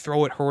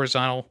throw it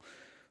horizontal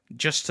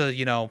just to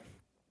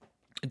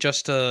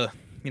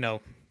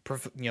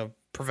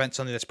prevent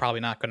something that's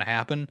probably not going to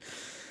happen.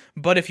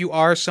 But if you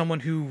are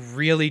someone who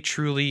really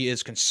truly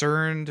is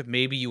concerned,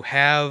 maybe you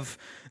have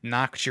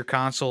knocked your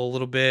console a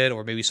little bit,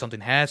 or maybe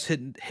something has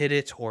hit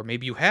it, or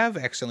maybe you have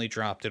accidentally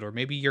dropped it, or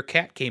maybe your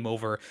cat came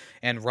over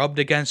and rubbed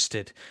against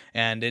it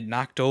and it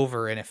knocked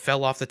over and it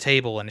fell off the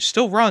table and it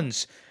still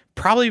runs.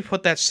 Probably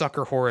put that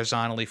sucker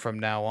horizontally from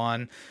now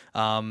on.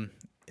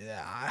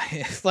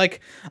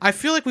 Like, I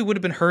feel like we would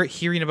have been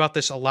hearing about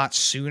this a lot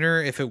sooner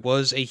if it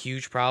was a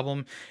huge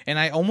problem. And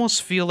I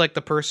almost feel like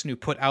the person who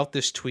put out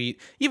this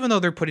tweet, even though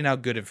they're putting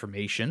out good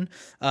information,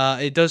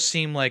 it does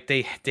seem like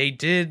they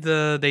did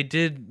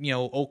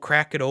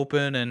crack it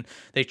open, and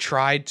they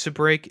tried to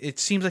break. It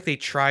seems like they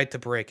tried to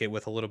break it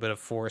with a little bit of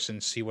force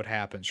and see what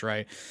happens,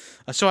 right?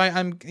 So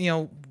I'm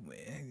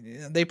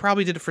they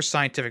probably did it for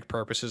scientific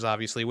purposes,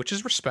 obviously, which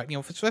is respect.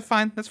 If it's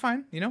fine, that's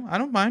fine. I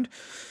don't mind.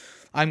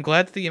 I'm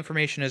glad that the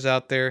information is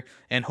out there,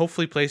 and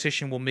hopefully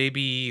PlayStation will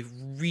maybe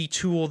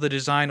retool the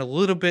design a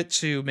little bit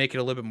to make it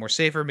a little bit more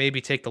safer, maybe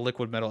take the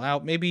liquid metal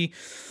out, maybe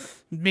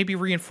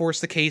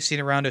reinforce the casing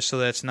around it so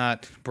that it's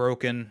not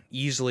broken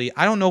easily.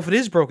 I don't know if it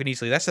is broken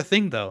easily. That's the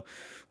thing, though.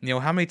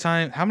 How many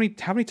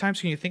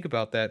times can you think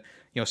about that?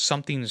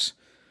 Something's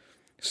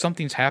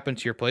happened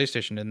to your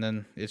PlayStation and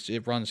then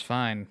it runs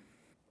fine.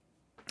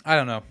 I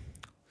don't know.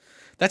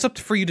 That's up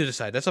for you to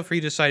decide.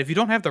 If you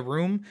don't have the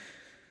room,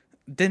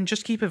 then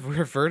just keep it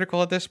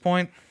vertical at this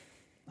point.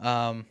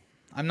 I'm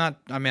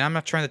not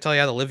trying to tell you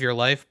how to live your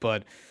life,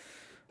 but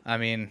I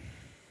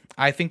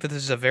think that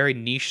this is a very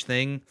niche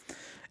thing.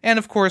 And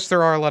of course,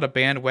 there are a lot of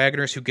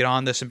bandwagoners who get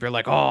on this and be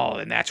like, "Oh,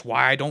 and that's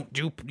why I don't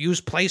use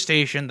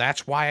PlayStation.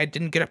 That's why I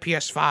didn't get a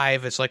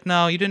PS5." It's like,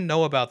 no, you didn't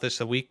know about this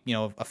a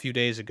few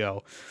days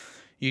ago.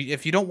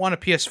 If you don't want a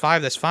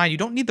PS5, that's fine. You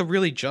don't need to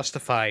really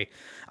justify.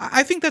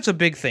 I think that's a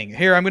big thing.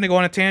 Here, I'm going to go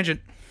on a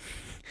tangent.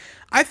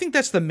 I think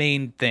that's the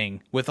main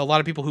thing with a lot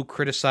of people who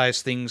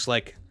criticize things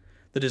like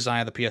the design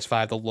of the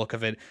PS5, the look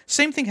of it.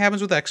 Same thing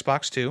happens with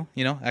Xbox too,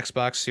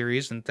 Xbox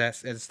Series and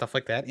stuff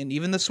like that, and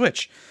even the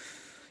Switch.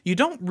 You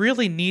don't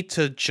really need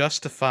to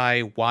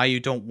justify why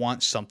you don't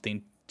want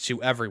something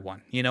to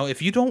everyone.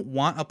 If you don't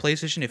want a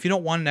PlayStation, if you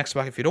don't want an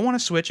Xbox, if you don't want a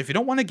Switch, if you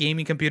don't want a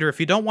gaming computer, if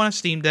you don't want a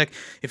Steam Deck,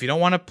 if you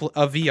don't want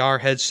a VR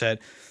headset,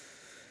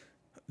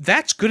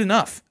 that's good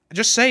enough.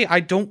 Just say,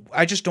 I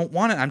just don't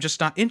want it. I'm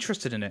just not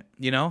interested in it.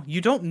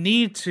 You don't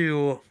need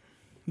to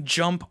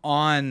jump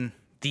on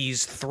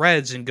these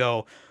threads and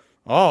go,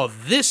 "Oh,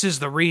 this is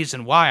the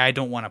reason why I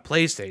don't want a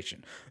PlayStation.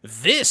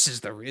 This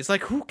is the reason." It's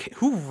like,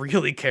 who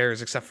really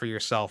cares except for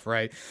yourself,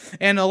 right?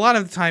 And a lot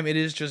of the time it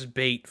is just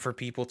bait for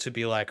people to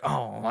be like,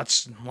 "Oh,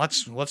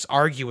 let's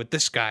argue with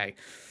this guy."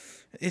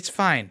 It's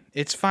fine.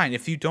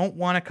 If you don't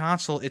want a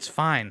console, it's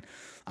fine.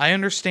 I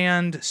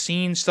understand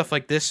seeing stuff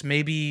like this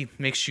maybe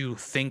makes you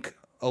think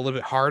a little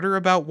bit harder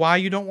about why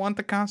you don't want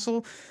the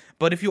console,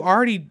 but if you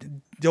already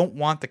don't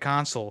want the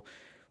console,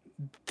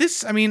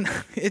 this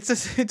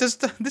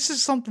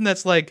is something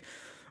that's like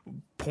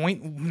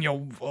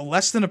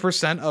less than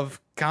 1%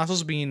 of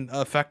consoles being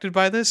affected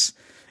by this,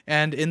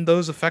 and in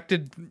those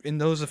affected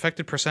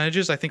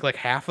percentages, I think like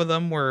half of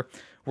them were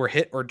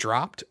hit or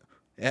dropped.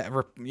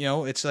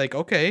 It's like,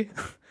 okay.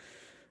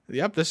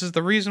 Yep, this is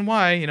the reason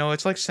why.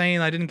 It's like saying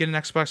I didn't get an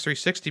Xbox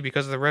 360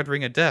 because of the Red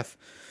Ring of Death.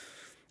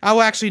 Oh,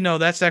 actually, no,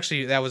 that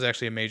was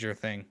actually a major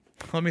thing.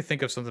 Let me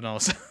think of something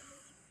else.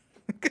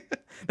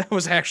 That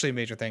was actually a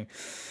major thing.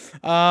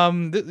 I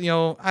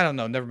don't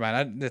know. Never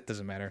mind. It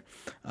doesn't matter.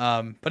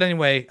 But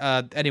anyway,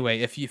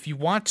 if you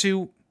want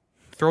to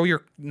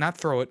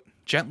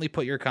gently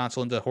put your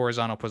console into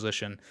horizontal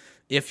position,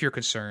 if you're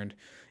concerned,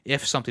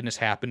 if something has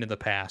happened in the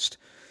past.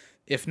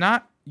 If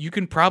not, you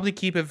can probably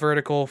keep it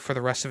vertical for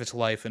the rest of its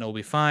life, and it'll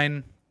be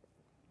fine.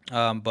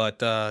 But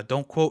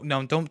don't put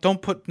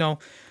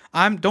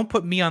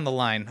me on the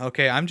line,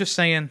 okay? I'm just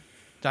saying,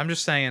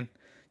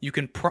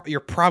 you're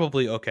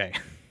probably okay.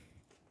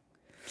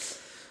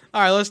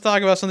 All right, let's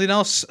talk about something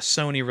else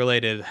Sony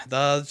related.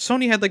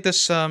 Sony had like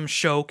this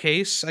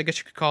showcase, I guess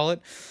you could call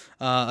it,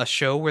 a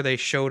show where they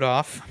showed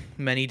off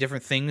many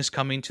different things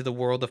coming to the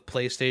world of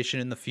PlayStation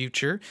in the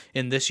future,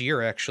 in this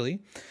year actually.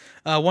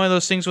 One of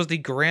those things was the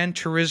Gran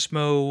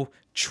Turismo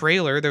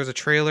trailer. There was a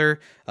trailer.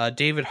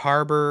 David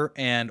Harbour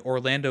and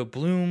Orlando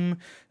Bloom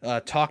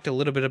talked a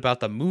little bit about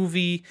the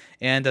movie,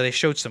 and they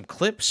showed some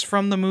clips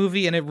from the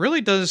movie, and it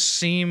really does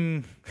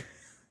seem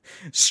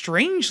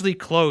strangely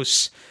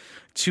close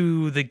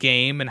to the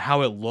game and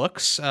how it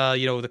looks.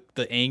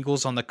 The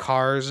angles on the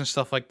cars and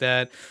stuff like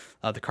that.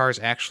 The cars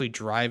actually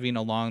driving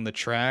along the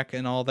track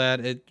and all that.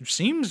 It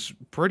seems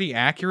pretty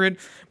accurate,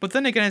 but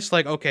then again, it's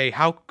like, okay,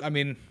 how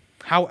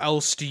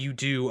else do you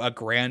do a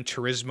Gran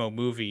Turismo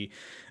movie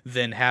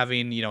than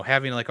having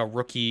like a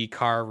rookie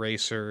car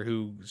racer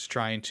who's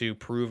trying to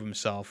prove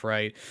himself,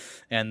 right?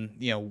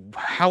 And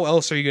how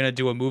else are you going to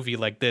do a movie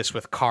like this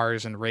with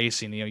cars and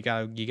racing? You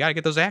gotta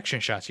get those action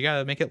shots. You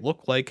gotta make it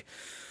look like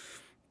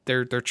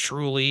they're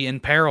truly in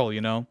peril,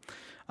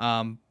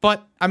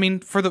 But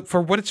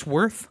for what it's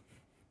worth,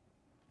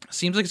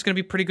 seems like it's going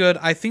to be pretty good.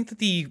 I think that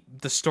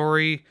the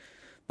story,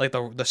 like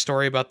the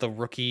story about the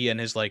rookie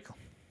and his like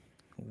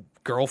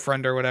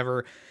girlfriend or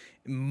whatever,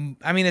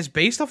 it's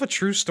based off a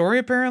true story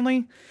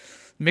apparently.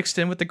 mixed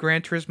in with the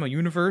Gran Turismo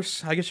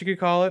universe, I guess you could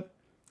call it.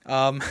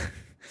 Um,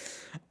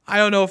 I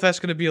don't know if that's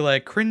going to be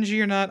like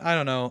cringy or not. I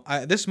don't know.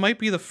 This might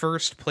be the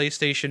first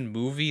PlayStation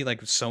movie,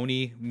 like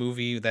Sony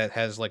movie that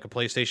has like a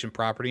PlayStation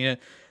property in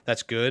it.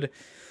 That's good.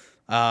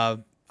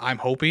 I'm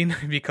hoping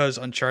because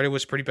Uncharted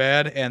was pretty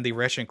bad and the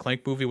Ratchet and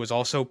Clank movie was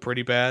also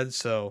pretty bad.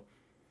 So,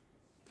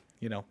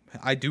 you know,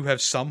 I do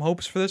have some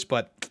hopes for this,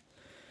 but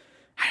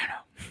I don't know.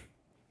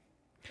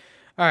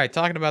 All right,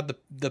 talking about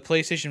the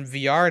PlayStation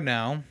VR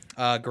now.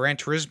 Gran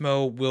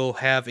Turismo will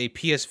have a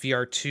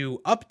PSVR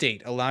 2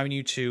 update, allowing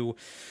you to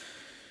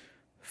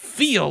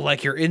feel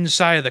like you're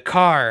inside of the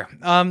car.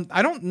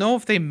 I don't know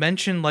if they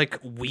mentioned like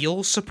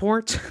wheel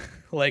support,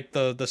 like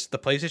the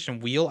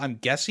PlayStation wheel. I'm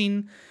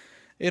guessing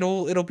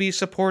it'll be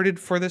supported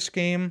for this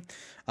game.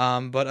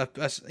 But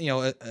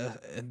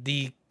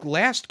the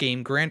last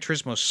game, Gran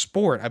Turismo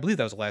Sport, I believe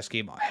that was the last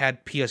game,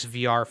 had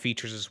PSVR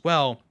features as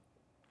well.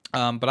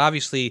 But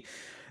obviously,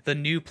 the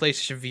new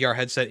PlayStation VR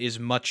headset is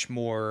much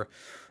more.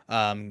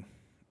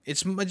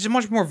 It's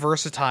much more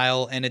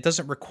versatile, and it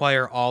doesn't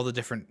require all the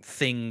different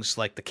things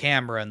like the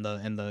camera and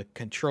the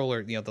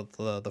controller. You know,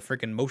 the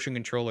freaking motion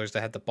controllers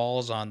that had the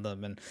balls on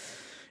them, and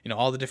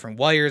all the different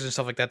wires and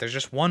stuff like that. There's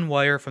just one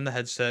wire from the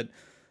headset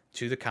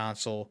to the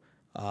console.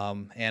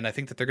 And I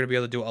think that they're going to be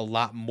able to do a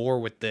lot more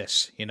with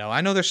this.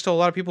 I know there's still a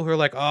lot of people who are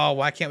like, oh,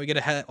 why can't we get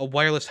a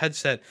wireless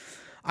headset?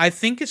 I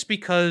think it's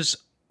because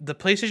the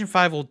PlayStation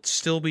 5 will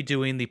still be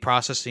doing the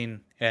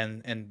processing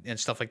and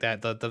stuff like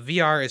that. The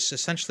VR is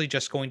essentially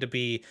just going to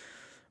be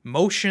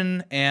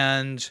motion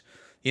and,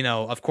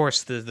 of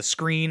course, the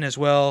screen as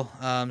well.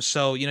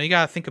 So, you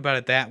got to think about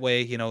it that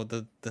way.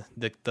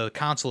 The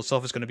console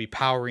itself is going to be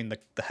powering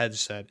the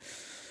headset.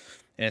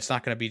 And it's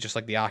not going to be just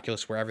like the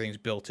Oculus where everything's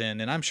built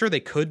in. And I'm sure they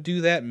could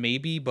do that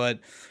maybe, but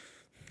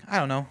I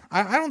don't know.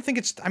 I don't think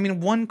it's... I mean,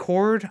 one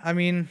cord, I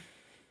don't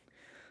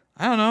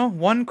know.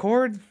 One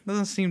cord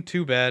doesn't seem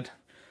too bad.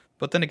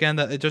 But then again,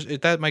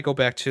 that might go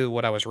back to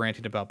what I was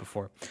ranting about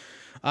before.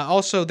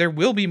 Also, there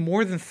will be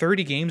more than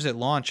 30 games at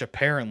launch,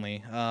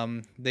 apparently.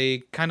 They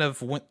kind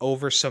of went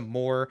over some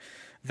more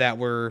that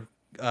were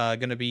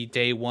going to be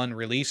day one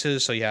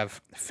releases. So you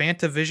have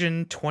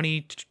Fantavision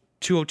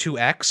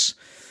 202X,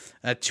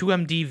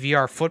 2MD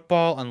VR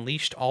Football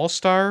Unleashed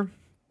All-Star.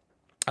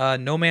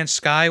 No Man's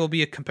Sky will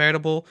be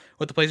compatible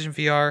with the PlayStation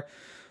VR.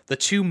 The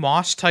two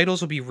Moss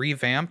titles will be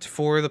revamped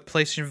for the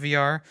PlayStation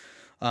VR.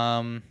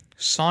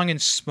 Song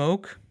and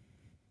Smoke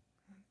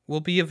will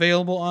be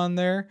available on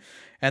there.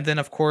 And then,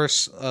 of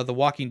course, The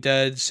Walking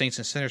Dead, Saints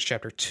and Sinners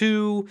Chapter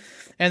 2.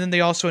 And then they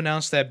also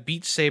announced that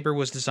Beat Saber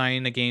was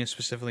designing a game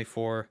specifically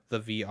for the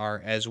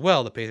VR as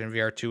well, the PlayStation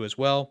VR 2 as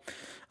well.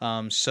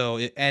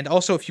 And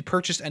also, if you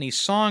purchased any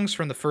songs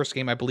from the first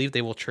game, I believe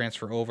they will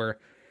transfer over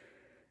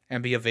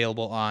and be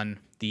available on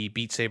the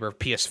Beat Saber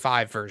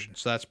PS5 version.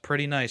 So that's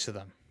pretty nice of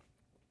them.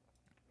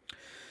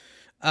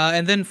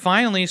 And then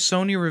finally,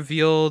 Sony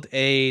revealed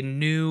a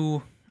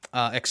new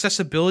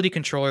accessibility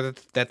controller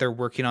that they're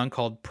working on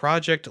called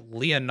Project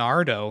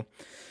Leonardo.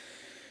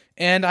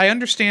 And I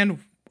understand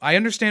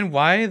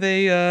why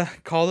they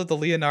called it the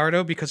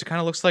Leonardo, because it kind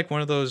of looks like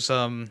one of those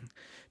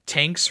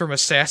tanks from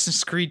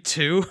Assassin's Creed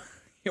 2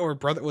 or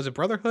was it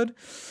Brotherhood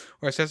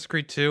or Assassin's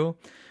Creed 2?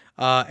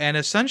 And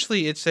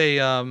essentially it's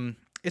a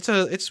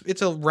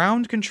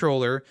round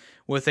controller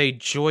with a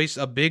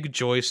big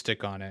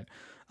joystick on it.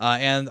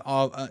 And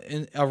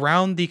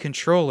around the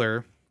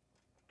controller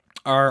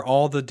are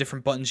all the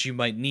different buttons you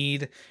might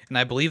need, and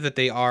I believe that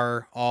they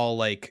are all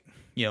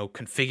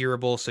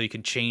configurable, so you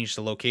can change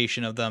the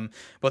location of them.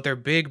 But they're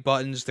big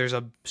buttons. There's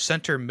a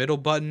center middle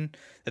button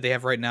that they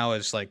have right now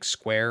as like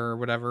square or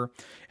whatever,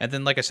 and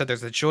then like I said, there's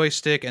the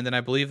joystick, and then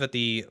I believe that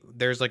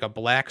there's like a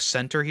black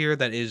center here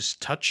that is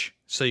touch,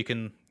 so you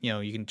can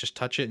just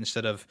touch it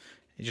instead of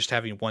just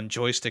having one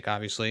joystick,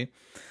 obviously.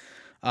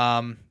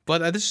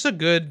 But this is a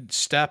good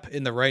step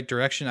in the right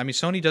direction. I mean,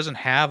 Sony doesn't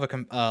have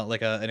an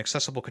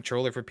accessible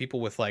controller for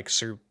people with like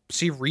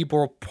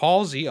cerebral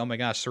palsy. Oh my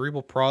gosh,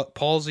 cerebral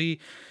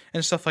palsy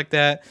and stuff like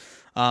that.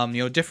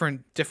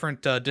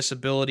 Different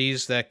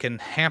disabilities that can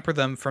hamper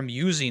them from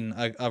using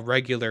a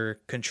regular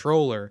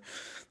controller.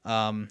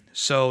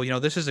 So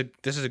this is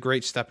a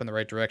great step in the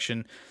right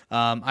direction.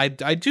 I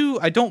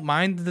don't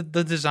mind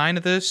the design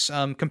of this.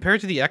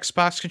 Compared to the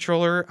Xbox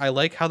controller, I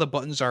like how the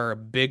buttons are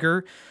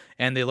bigger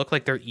and they look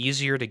like they're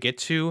easier to get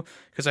to,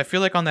 because I feel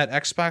like on that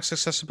Xbox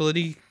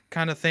accessibility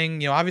kind of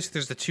thing, obviously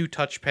there's the two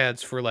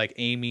touchpads for like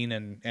aiming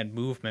and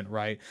movement,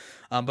 right?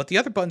 But the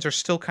other buttons are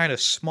still kind of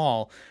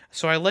small.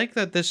 So I like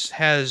that this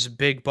has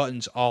big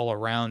buttons all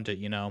around it,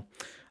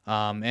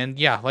 And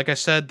yeah, like I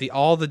said,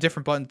 all the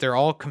different buttons, they're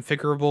all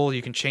configurable.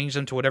 You can change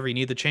them to whatever you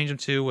need to change them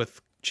to with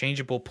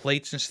changeable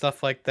plates and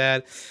stuff like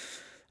that.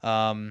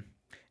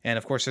 And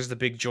of course, there's the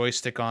big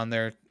joystick on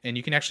there, and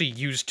you can actually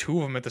use two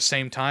of them at the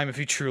same time if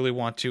you truly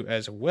want to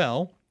as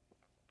well.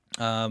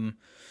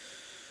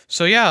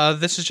 So yeah,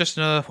 this is just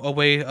a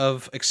way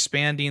of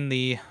expanding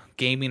the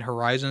gaming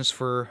horizons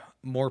for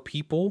more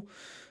people.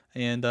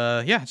 And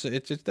yeah,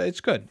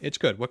 it's good. It's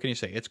good. What can you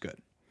say? It's good.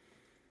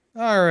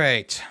 All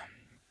right.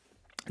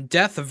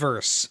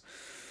 Deathverse,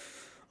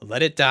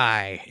 Let It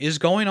Die is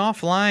going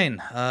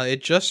offline.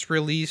 It just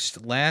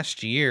released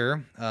last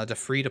year, the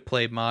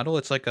free-to-play model.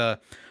 It's like a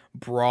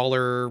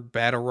brawler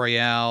battle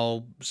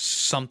royale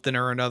something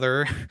or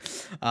another.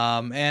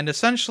 And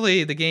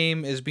essentially the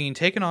game is being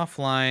taken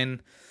offline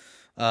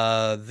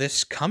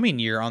this coming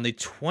year on the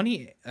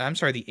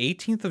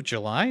 18th of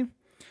July.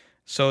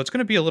 So it's going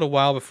to be a little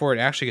while before it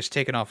actually gets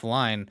taken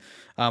offline.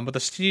 But the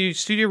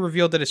studio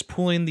revealed that it's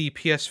pulling the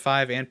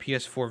PS5 and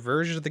PS4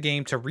 versions of the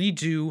game to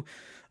redo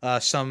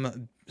some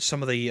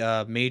of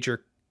the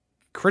major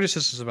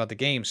criticisms about the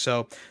game.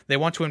 So they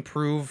want to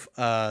improve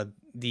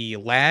the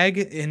lag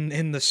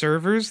in the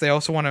servers. They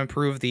also want to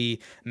improve the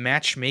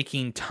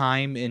matchmaking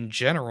time in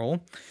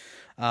general.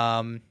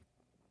 And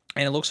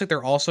it looks like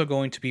they're also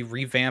going to be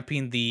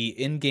revamping the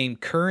in-game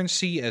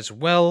currency as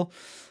well.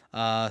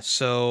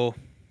 So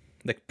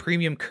the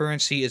premium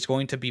currency is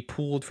going to be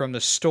pulled from the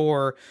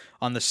store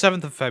on the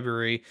 7th of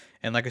February.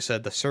 And like I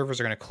said, the servers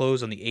are going to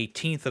close on the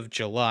 18th of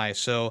July.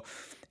 So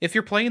if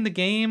you're playing the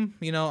game,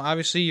 you know,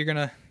 obviously you're going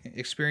to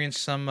experience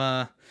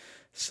some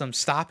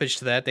stoppage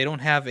to that. They don't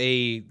have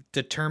a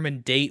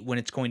determined date when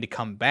it's going to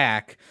come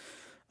back.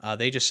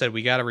 They just said,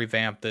 we got to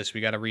revamp this,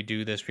 we got to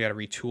redo this, we got to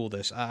retool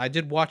this. I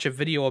did watch a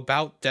video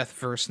about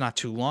Deathverse not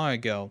too long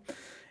ago.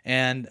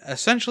 And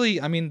essentially,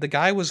 I mean, the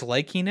guy was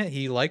liking it.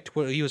 He liked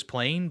what he was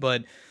playing,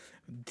 but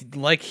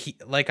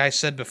like I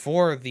said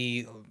before,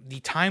 the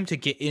time to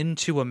get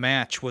into a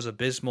match was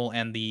abysmal,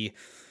 and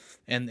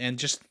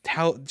just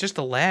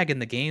the lag in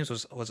the games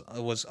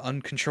was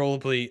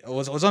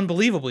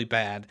unbelievably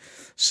bad.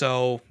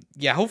 So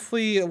yeah,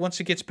 hopefully once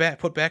it gets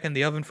put back in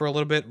the oven for a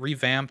little bit,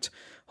 revamped,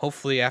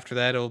 hopefully after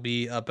that it'll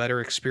be a better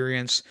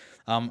experience.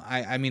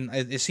 I mean,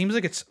 it seems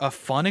like it's a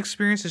fun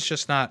experience. It's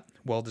just not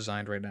well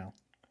designed right now.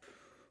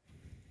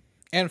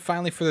 And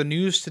finally, for the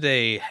news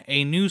today,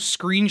 a new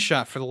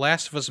screenshot for the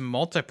Last of Us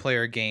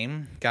multiplayer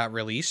game got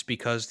released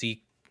because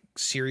the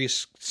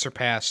series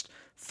surpassed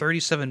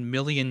 37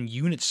 million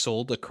units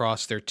sold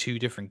across their 2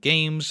 different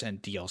games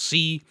and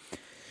DLC.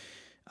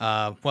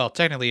 Well,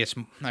 technically,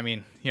 I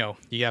mean, you know,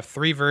 you have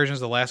 3 versions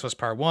of The Last of Us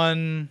Part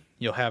 1.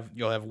 You have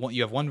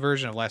one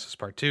version of Last of Us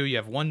Part 2. You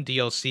have 1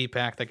 DLC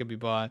pack that could be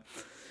bought,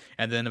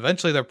 and then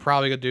eventually they're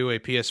probably gonna do a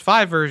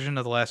PS5 version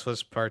of The Last of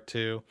Us Part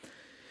 2.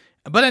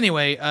 But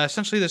anyway,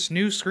 essentially this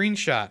new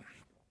screenshot.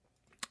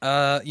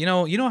 You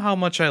know how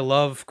much I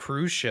love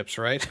cruise ships,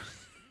 right?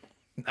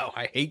 No,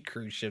 I hate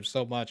cruise ships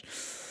so much.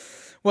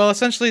 Well,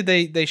 essentially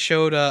they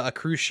showed a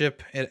cruise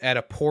ship at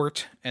a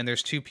port, and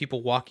there's 2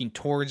 people walking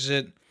towards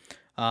it.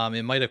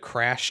 It might have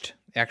crashed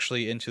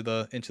actually into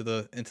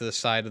the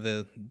side of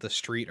the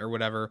street or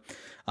whatever.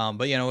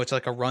 But you know, it's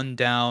like a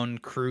rundown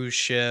cruise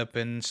ship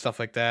and stuff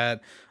like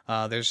that.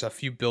 There's a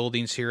few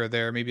buildings here or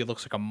there. Maybe it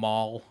looks like a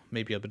mall,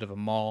 maybe a bit of a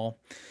mall.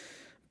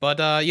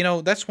 But you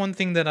know, that's one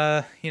thing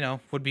that you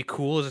know, would be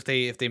cool is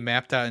if they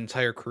mapped out an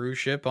entire cruise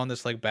ship on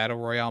this like battle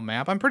royale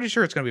map. I'm pretty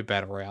sure it's gonna be a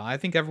battle royale. I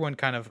think everyone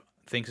kind of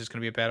thinks it's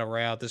gonna be a battle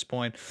royale at this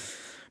point.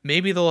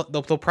 Maybe they'll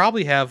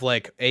probably have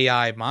like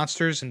AI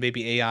monsters and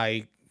maybe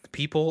AI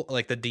people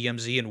like the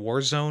DMZ and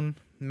Warzone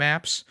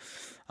maps.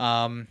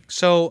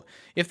 So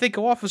if they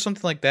go off of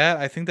something like that,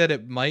 I think that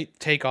it might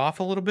take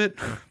off a little bit.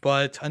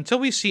 But until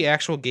we see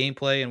actual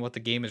gameplay and what the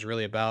game is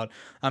really about,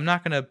 I'm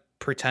not gonna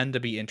pretend to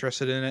be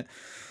interested in it.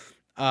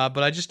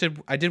 But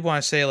I did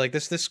want to say, like,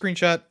 this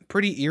screenshot,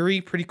 pretty eerie,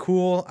 pretty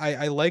cool.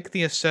 I like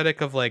the aesthetic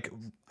of, like,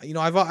 you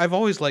know, I've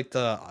always liked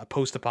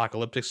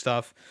post-apocalyptic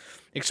stuff,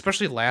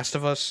 especially Last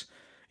of Us.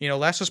 You know,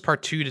 Last of Us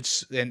Part 2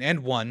 and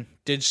 1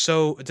 did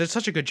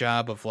such a good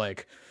job of,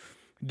 like,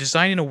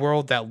 designing a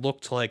world that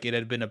looked like it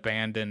had been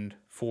abandoned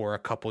for a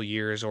couple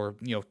years, or,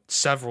 you know,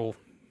 several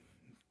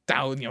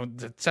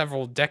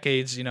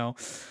decades, you know.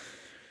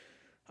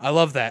 I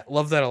love that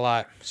a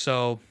lot.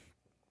 So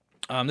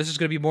this is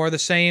going to be more of the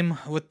same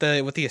with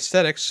the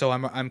aesthetics, so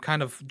I'm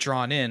kind of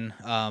drawn in,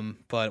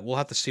 but we'll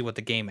have to see what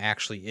the game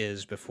actually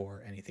is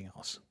before anything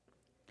else.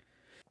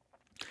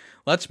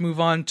 Let's move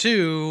on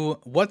to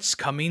what's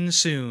coming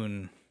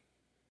soon.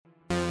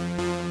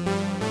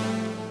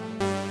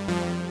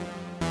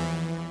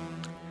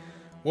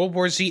 World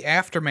War Z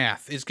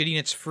Aftermath is getting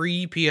its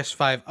free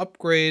PS5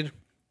 upgrade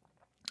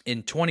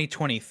in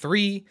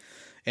 2023,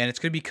 and it's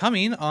going to be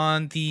coming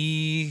on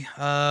the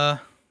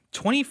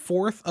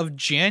 24th of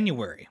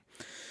January.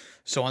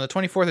 So on the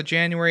 24th of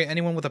January,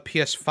 anyone with a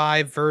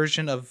PS5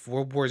 version of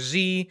World War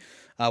Z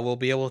will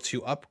be able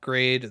to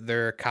upgrade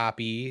their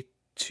copy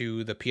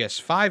to the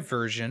PS5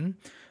 version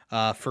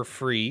for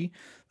free.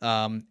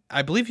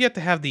 I believe you have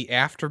to have the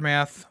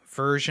Aftermath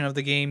version of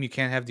the game. You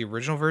can't have the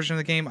original version of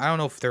the game. I don't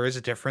know if there is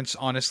a difference,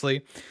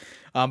 honestly.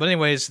 But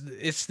anyways,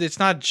 it's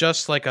not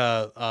just like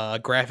a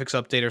graphics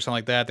update or something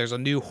like that. There's a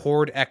new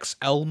Horde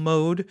XL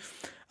mode.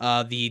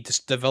 The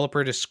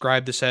developer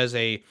described this as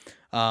the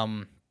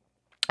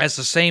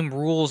same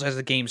rules as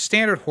the game's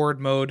standard Horde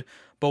mode,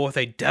 but with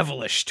a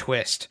devilish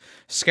twist.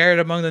 Scattered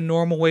among the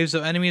normal waves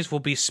of enemies will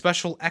be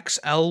special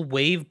XL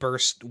wave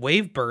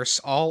bursts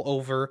all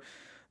over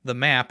the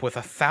map with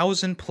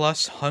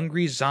 1,000+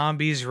 hungry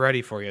zombies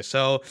ready for you.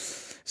 So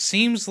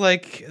seems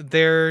like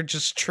they're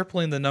just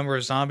tripling the number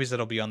of zombies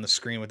that'll be on the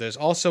screen with this.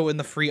 Also, in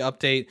the free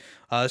update,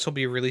 this will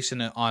be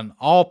releasing it on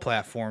all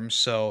platforms.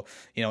 So,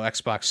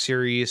 Xbox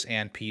Series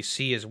and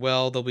PC as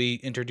well. They'll be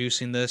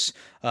introducing this.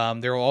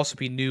 There will also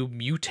be new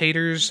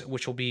mutators,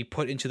 which will be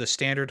put into the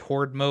standard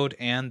horde mode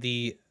and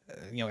the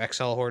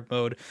XL horde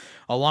mode,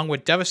 along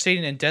with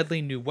devastating and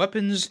deadly new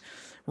weapons,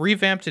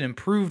 revamped and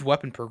improved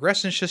weapon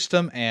progression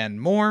system,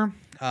 and more.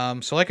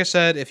 So like I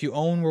said, if you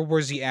own World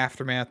War Z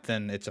Aftermath,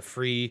 then it's a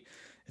free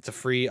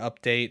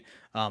update.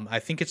 I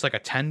think it's like a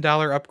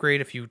 $10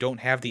 upgrade if you don't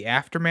have the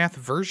Aftermath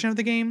version of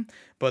the game,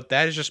 but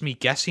that is just me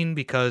guessing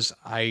because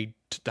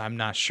I'm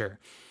not sure.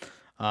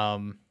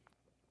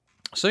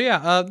 So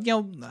yeah,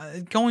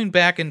 going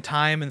back in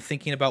time and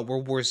thinking about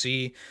World War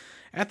Z,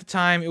 at the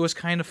time it was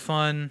kind of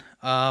fun.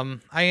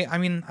 I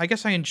mean, I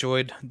guess I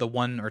enjoyed the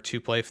 1 or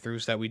 2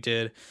 playthroughs that we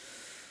did.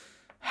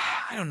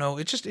 I don't know.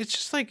 It's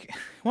just like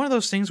one of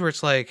those things where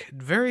it's like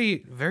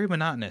very, very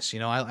monotonous.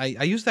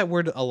 I use that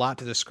word a lot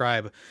to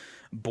describe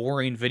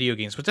boring video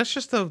games, but that's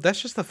just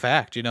the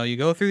fact. You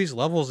go through these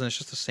levels and it's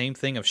just the same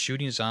thing of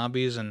shooting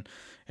zombies and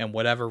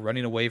whatever,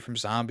 running away from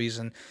zombies,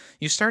 and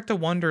you start to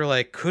wonder,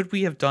 like, could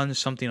we have done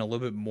something a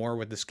little bit more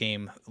with this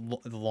game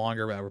the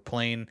longer that we're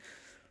playing?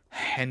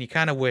 And you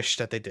kind of wish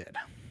that they did.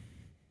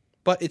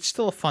 But it's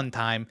still a fun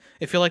time.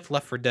 If you liked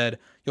Left 4 Dead,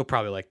 you'll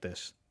probably like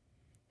this.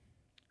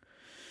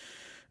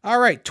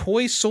 Alright,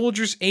 Toy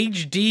Soldiers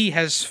HD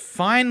has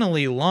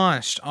finally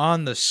launched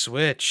on the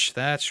Switch.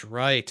 That's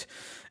right.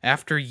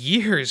 After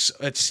years,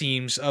 it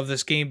seems, of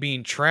this game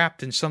being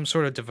trapped in some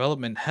sort of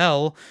development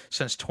hell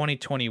since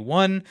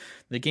 2021,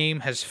 the game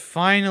has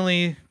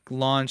finally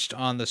launched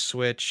on the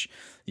Switch.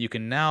 You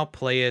can now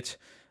play it.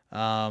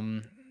 I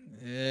mean,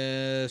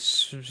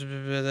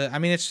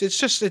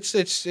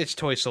 it's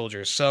Toy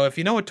Soldiers. So if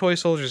you know what Toy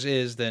Soldiers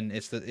is, then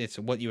it's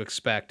what you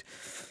expect.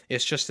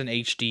 It's just an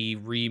HD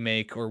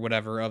remake or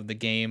whatever of the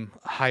game,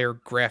 higher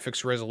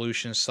graphics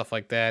resolution, stuff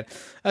like that.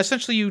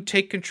 Essentially, you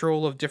take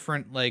control of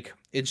different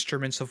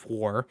instruments of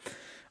war,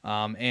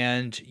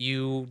 and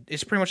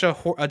it's pretty much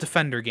a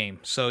defender game.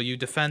 So you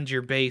defend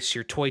your base,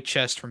 your toy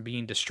chest, from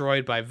being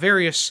destroyed by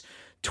various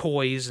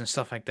toys and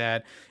stuff like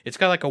that. It's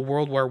got like a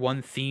World War I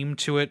theme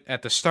to it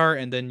at the start,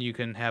 and then you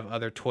can have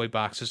other toy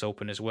boxes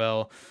open as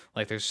well.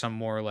 Like there's some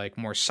more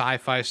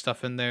sci-fi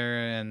stuff in there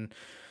and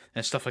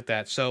stuff like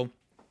that. So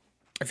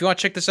if you want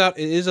to check this out,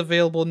 it is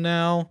available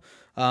now.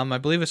 I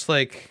believe it's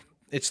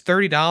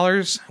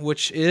 $30,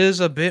 which is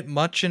a bit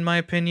much in my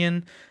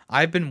opinion.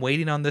 I've been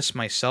waiting on this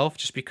myself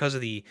just because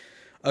of the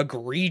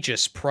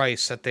egregious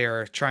price that they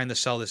are trying to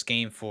sell this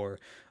game for.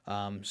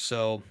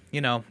 So,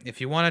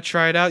 if you want to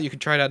try it out, you can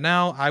try it out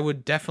now. I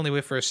would definitely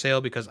wait for a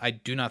sale because I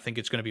do not think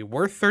it's going to be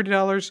worth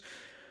 $30,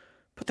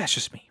 but that's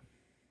just me.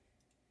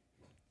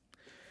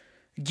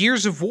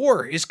 Gears of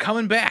War is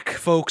coming back,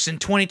 folks, in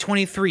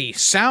 2023.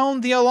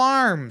 Sound the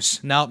alarms.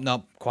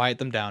 Nope, quiet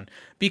them down.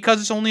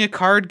 Because it's only a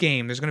card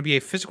game. There's going to be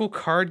a physical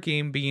card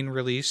game being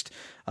released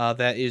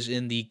that is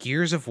in the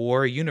Gears of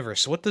War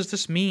universe. So what does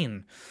this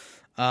mean?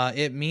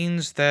 It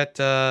means that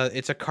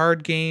it's a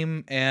card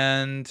game,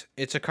 and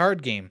it's a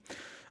card game.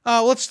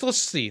 Let's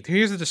see.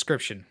 Here's the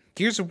description.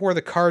 Gears of War,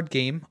 the card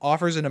game,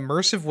 offers an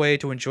immersive way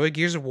to enjoy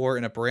Gears of War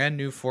in a brand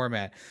new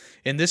format.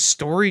 In this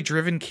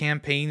story-driven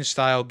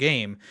campaign-style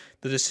game,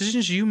 the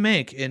decisions you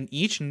make in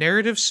each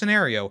narrative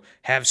scenario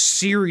have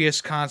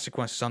serious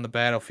consequences on the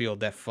battlefield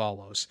that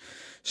follows.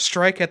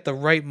 Strike at the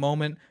right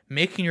moment,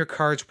 making your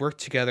cards work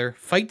together,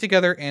 fight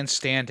together, and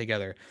stand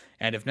together.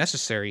 And if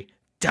necessary,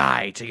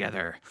 die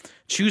together.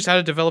 Choose how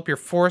to develop your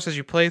force as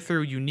you play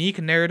through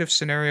unique narrative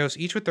scenarios,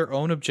 each with their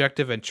own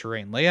objective and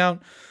terrain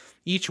layout.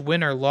 Each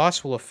win or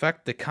loss will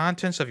affect the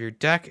contents of your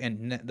deck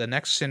and the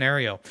next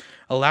scenario,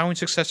 allowing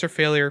success or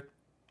failure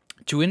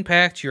to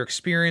impact your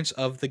experience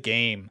of the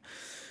game.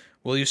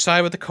 Will you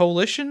side with the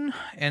Coalition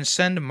and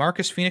send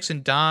Marcus Phoenix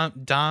and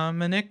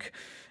Dominic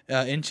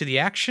into the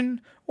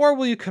action? Or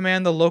will you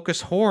command the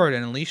Locust Horde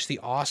and unleash the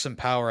awesome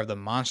power of the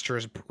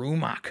monstrous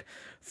Brumak?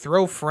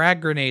 Throw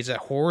frag grenades at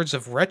hordes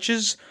of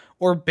wretches,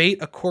 or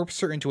bait a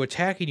corpser into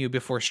attacking you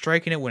before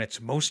striking it when it's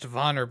most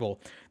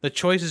vulnerable. The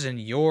choice is in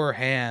your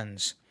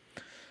hands.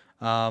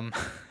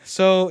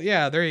 So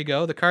yeah, there you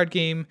go. The card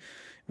game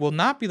will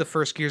not be the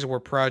first Gears of War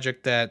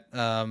project that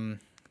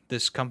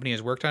this company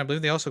has worked on. I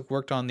believe they also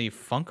worked on the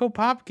Funko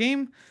Pop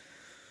game.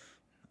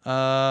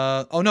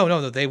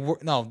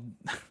 No.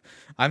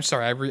 I'm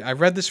sorry, I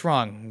read this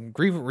wrong.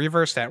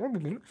 Reverse that.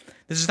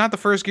 This is not the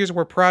first Gears of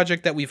War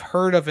project that we've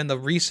heard of in the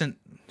recent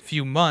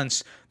few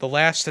months. The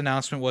last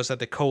announcement was that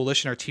the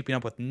Coalition are teaming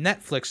up with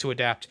Netflix to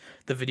adapt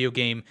the video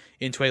game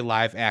into a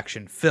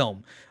live-action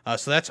film.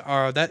 So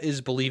that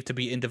is believed to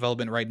be in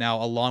development right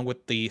now, along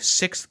with the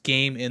 6th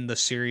game in the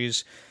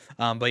series.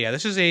 But yeah,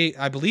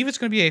 I believe it's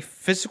going to be a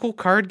physical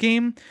card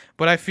game,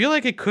 but I feel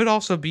like it could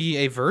also be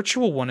a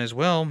virtual one as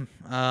well.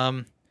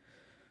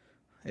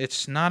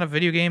 It's not a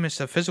video game, it's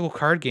a physical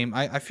card game.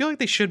 I feel like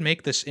they should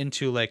make this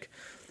into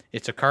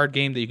it's a card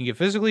game that you can get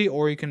physically,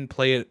 or you can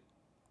play it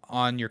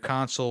on your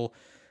console.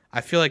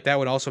 I feel like that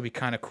would also be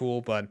kind of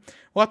cool, but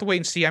we'll have to wait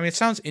and see. I mean, it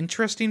sounds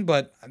interesting,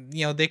 but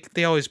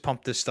they always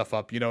pump this stuff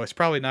up. It's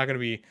probably not going to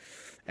be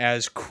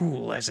as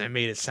cool as I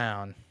made it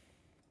sound.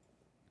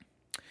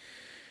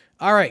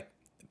 All right.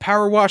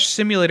 Power Wash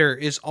Simulator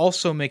is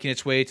also making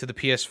its way to the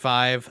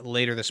PS5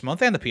 later this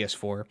month and the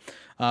PS4.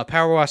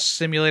 Power Wash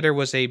Simulator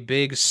was a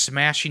big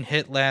smashing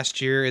hit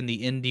last year in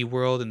the indie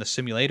world, in the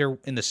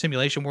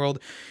simulation world.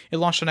 It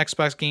launched on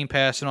Xbox Game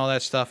Pass and all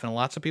that stuff, and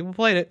lots of people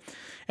played it.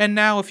 And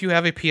now, if you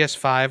have a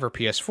PS5 or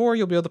PS4,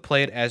 you'll be able to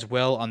play it as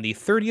well on the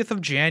 30th of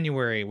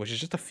January, which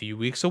is just a few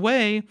weeks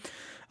away.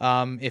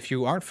 If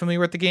you aren't familiar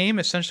with the game,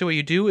 essentially what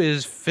you do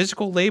is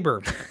physical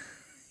labor.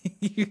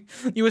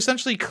 You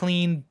essentially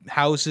clean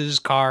houses,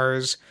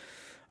 cars,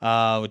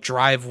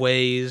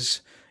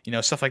 driveways,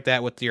 stuff like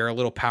that with your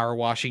little power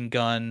washing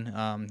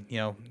gun.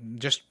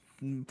 Just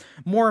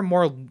more and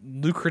more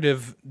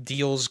lucrative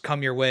deals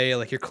come your way.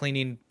 Like you're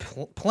cleaning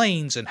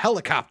planes and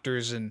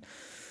helicopters and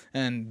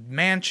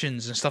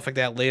mansions and stuff like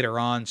that later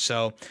on.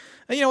 So,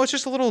 it's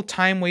just a little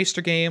time waster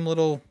game,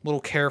 little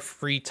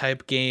carefree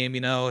type game.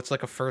 It's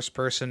like a first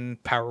person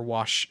power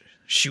wash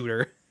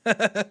shooter.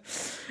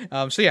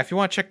 So yeah, if you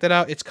want to check that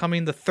out, it's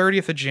coming the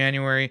 30th of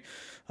January,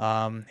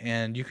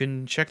 and you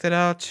can check that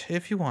out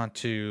if you want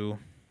to.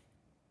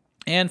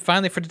 And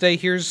finally for today,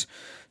 here's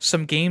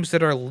some games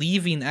that are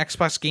leaving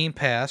Xbox Game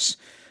Pass.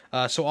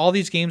 So all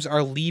these games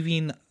are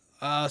leaving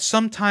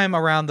sometime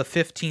around the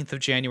 15th of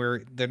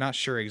January. They're not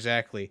sure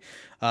exactly.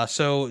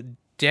 So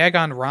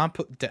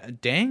Danganronpa,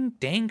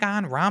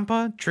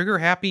 Trigger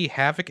Happy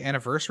Havoc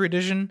Anniversary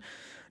Edition,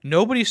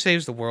 Nobody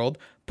Saves the World,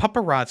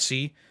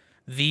 Paparazzi,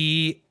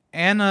 the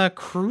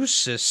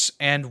Anacrusis,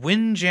 and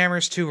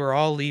Windjammers 2 are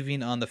all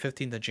leaving on the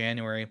 15th of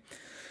January.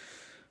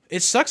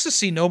 It sucks to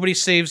see Nobody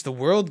Saves the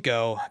World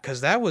go,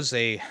 because that was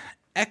a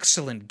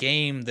excellent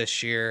game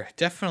this year.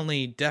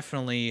 Definitely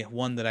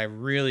one that I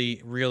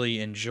really, really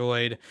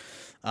enjoyed.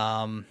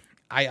 I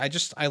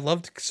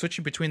loved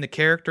switching between the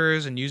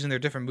characters and using their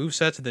different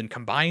movesets and then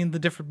combining the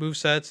different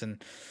movesets,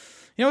 and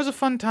it was a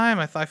fun time.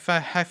 I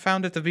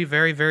found it to be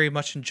very, very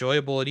much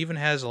enjoyable. It even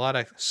has a lot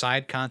of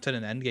side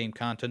content and endgame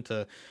content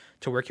to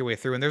work your way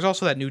through. And there's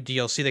also that new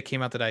DLC that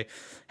came out that I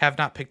have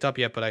not picked up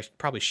yet, but I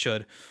probably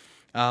should.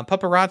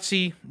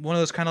 Paparazzi, one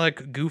of those kind of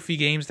like goofy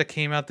games that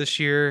came out this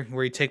year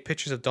where you take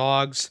pictures of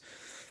dogs.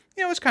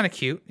 It's kind of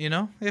cute,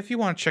 If you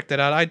want to check that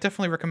out, I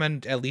definitely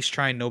recommend at least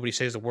trying Nobody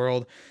Saves the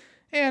World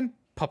and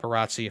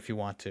Paparazzi if you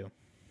want to.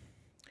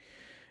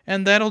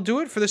 And that'll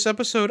do it for this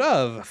episode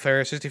of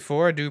Ferret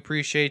 64. I do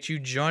appreciate you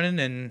joining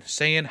and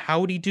saying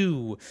howdy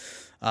do.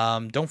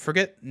 Don't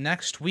forget,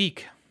 next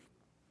week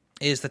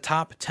is the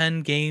top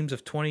 10 games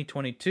of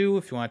 2022.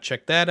 If you want to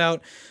check that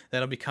out,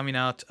 that'll be coming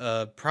out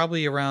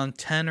probably around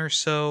 10 or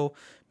so,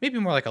 maybe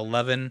more like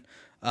 11.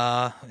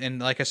 And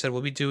like I said,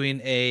 we'll be doing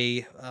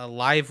a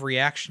live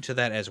reaction to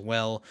that as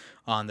well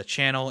on the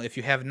channel. If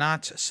you have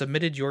not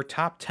submitted your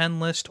top 10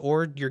 list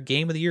or your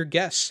Game of the Year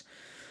guess,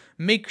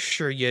 make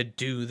sure you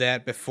do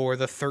that before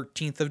the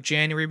 13th of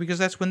January, because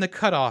that's when the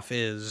cutoff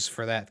is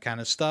for that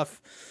kind of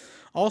stuff.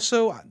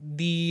 Also,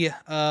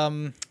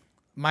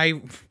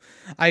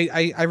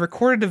 I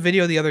recorded a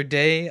video the other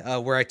day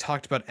where I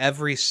talked about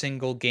every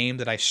single game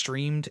that I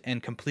streamed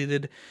and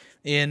completed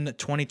in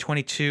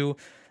 2022.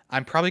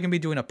 I'm probably going to be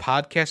doing a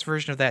podcast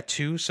version of that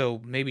too, so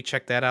maybe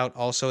check that out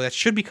also. That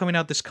should be coming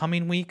out this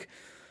coming week.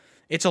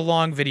 It's a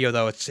long video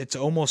though. It's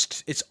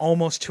almost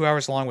 2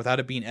 hours long without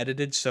it being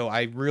edited, so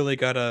I really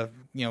gotta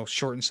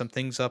shorten some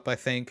things up. I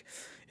think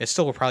it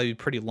still will probably be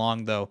pretty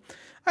long though.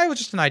 It was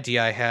just an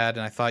idea I had,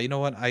 and I thought,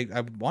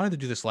 I wanted to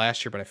do this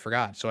last year, but I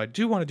forgot. So I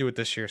do want to do it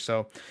this year.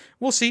 So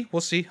we'll see.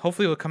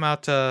 Hopefully it will come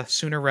out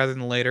sooner rather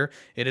than later.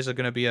 It is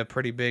going to be a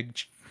pretty big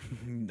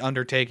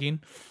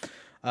undertaking.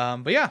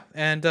 But yeah,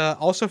 and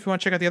also if you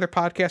want to check out the other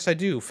podcasts I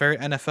do, Ferret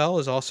NFL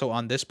is also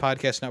on this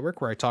podcast network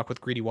where I talk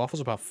with Greedy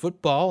Waffles about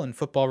football and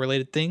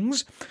football-related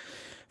things.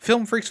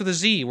 Film Freaks with a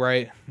Z, where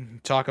I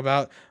talk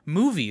about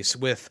movies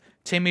with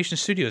Taymation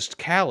Studios,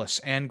 Callus,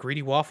 and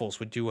Greedy Waffles.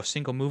 Would do a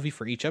single movie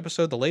for each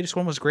episode. The latest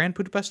one was Grand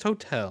Budapest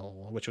Hotel,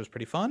 which was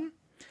pretty fun.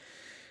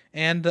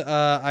 And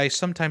I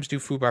sometimes do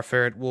Fubar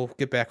Ferret. We'll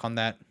get back on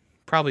that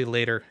probably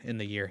later in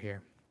the year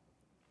here.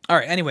 All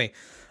right, anyway,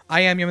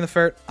 I am Yummy the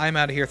Ferret. I'm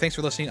out of here. Thanks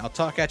for listening. I'll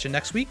talk at you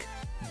next week.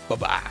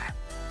 Bye-bye.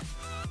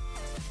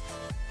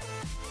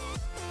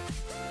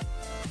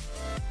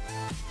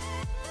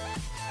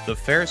 The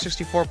Ferret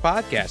 64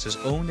 podcast is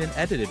owned and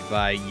edited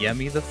by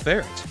Yummy the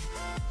Ferret.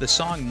 The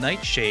song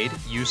Nightshade,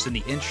 used in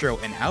the intro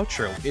and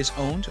outro, is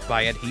owned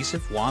by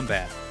Adhesive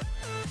Wombat.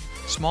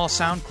 Small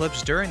sound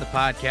clips during the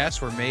podcast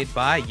were made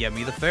by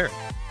Yummy the Ferret.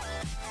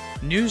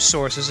 News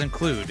sources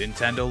include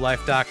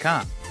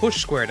NintendoLife.com,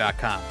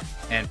 PushSquare.com,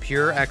 and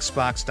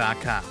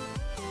PureXbox.com.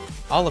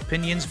 All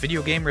opinions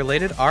video game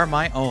related are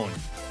my own.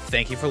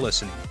 Thank you for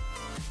listening.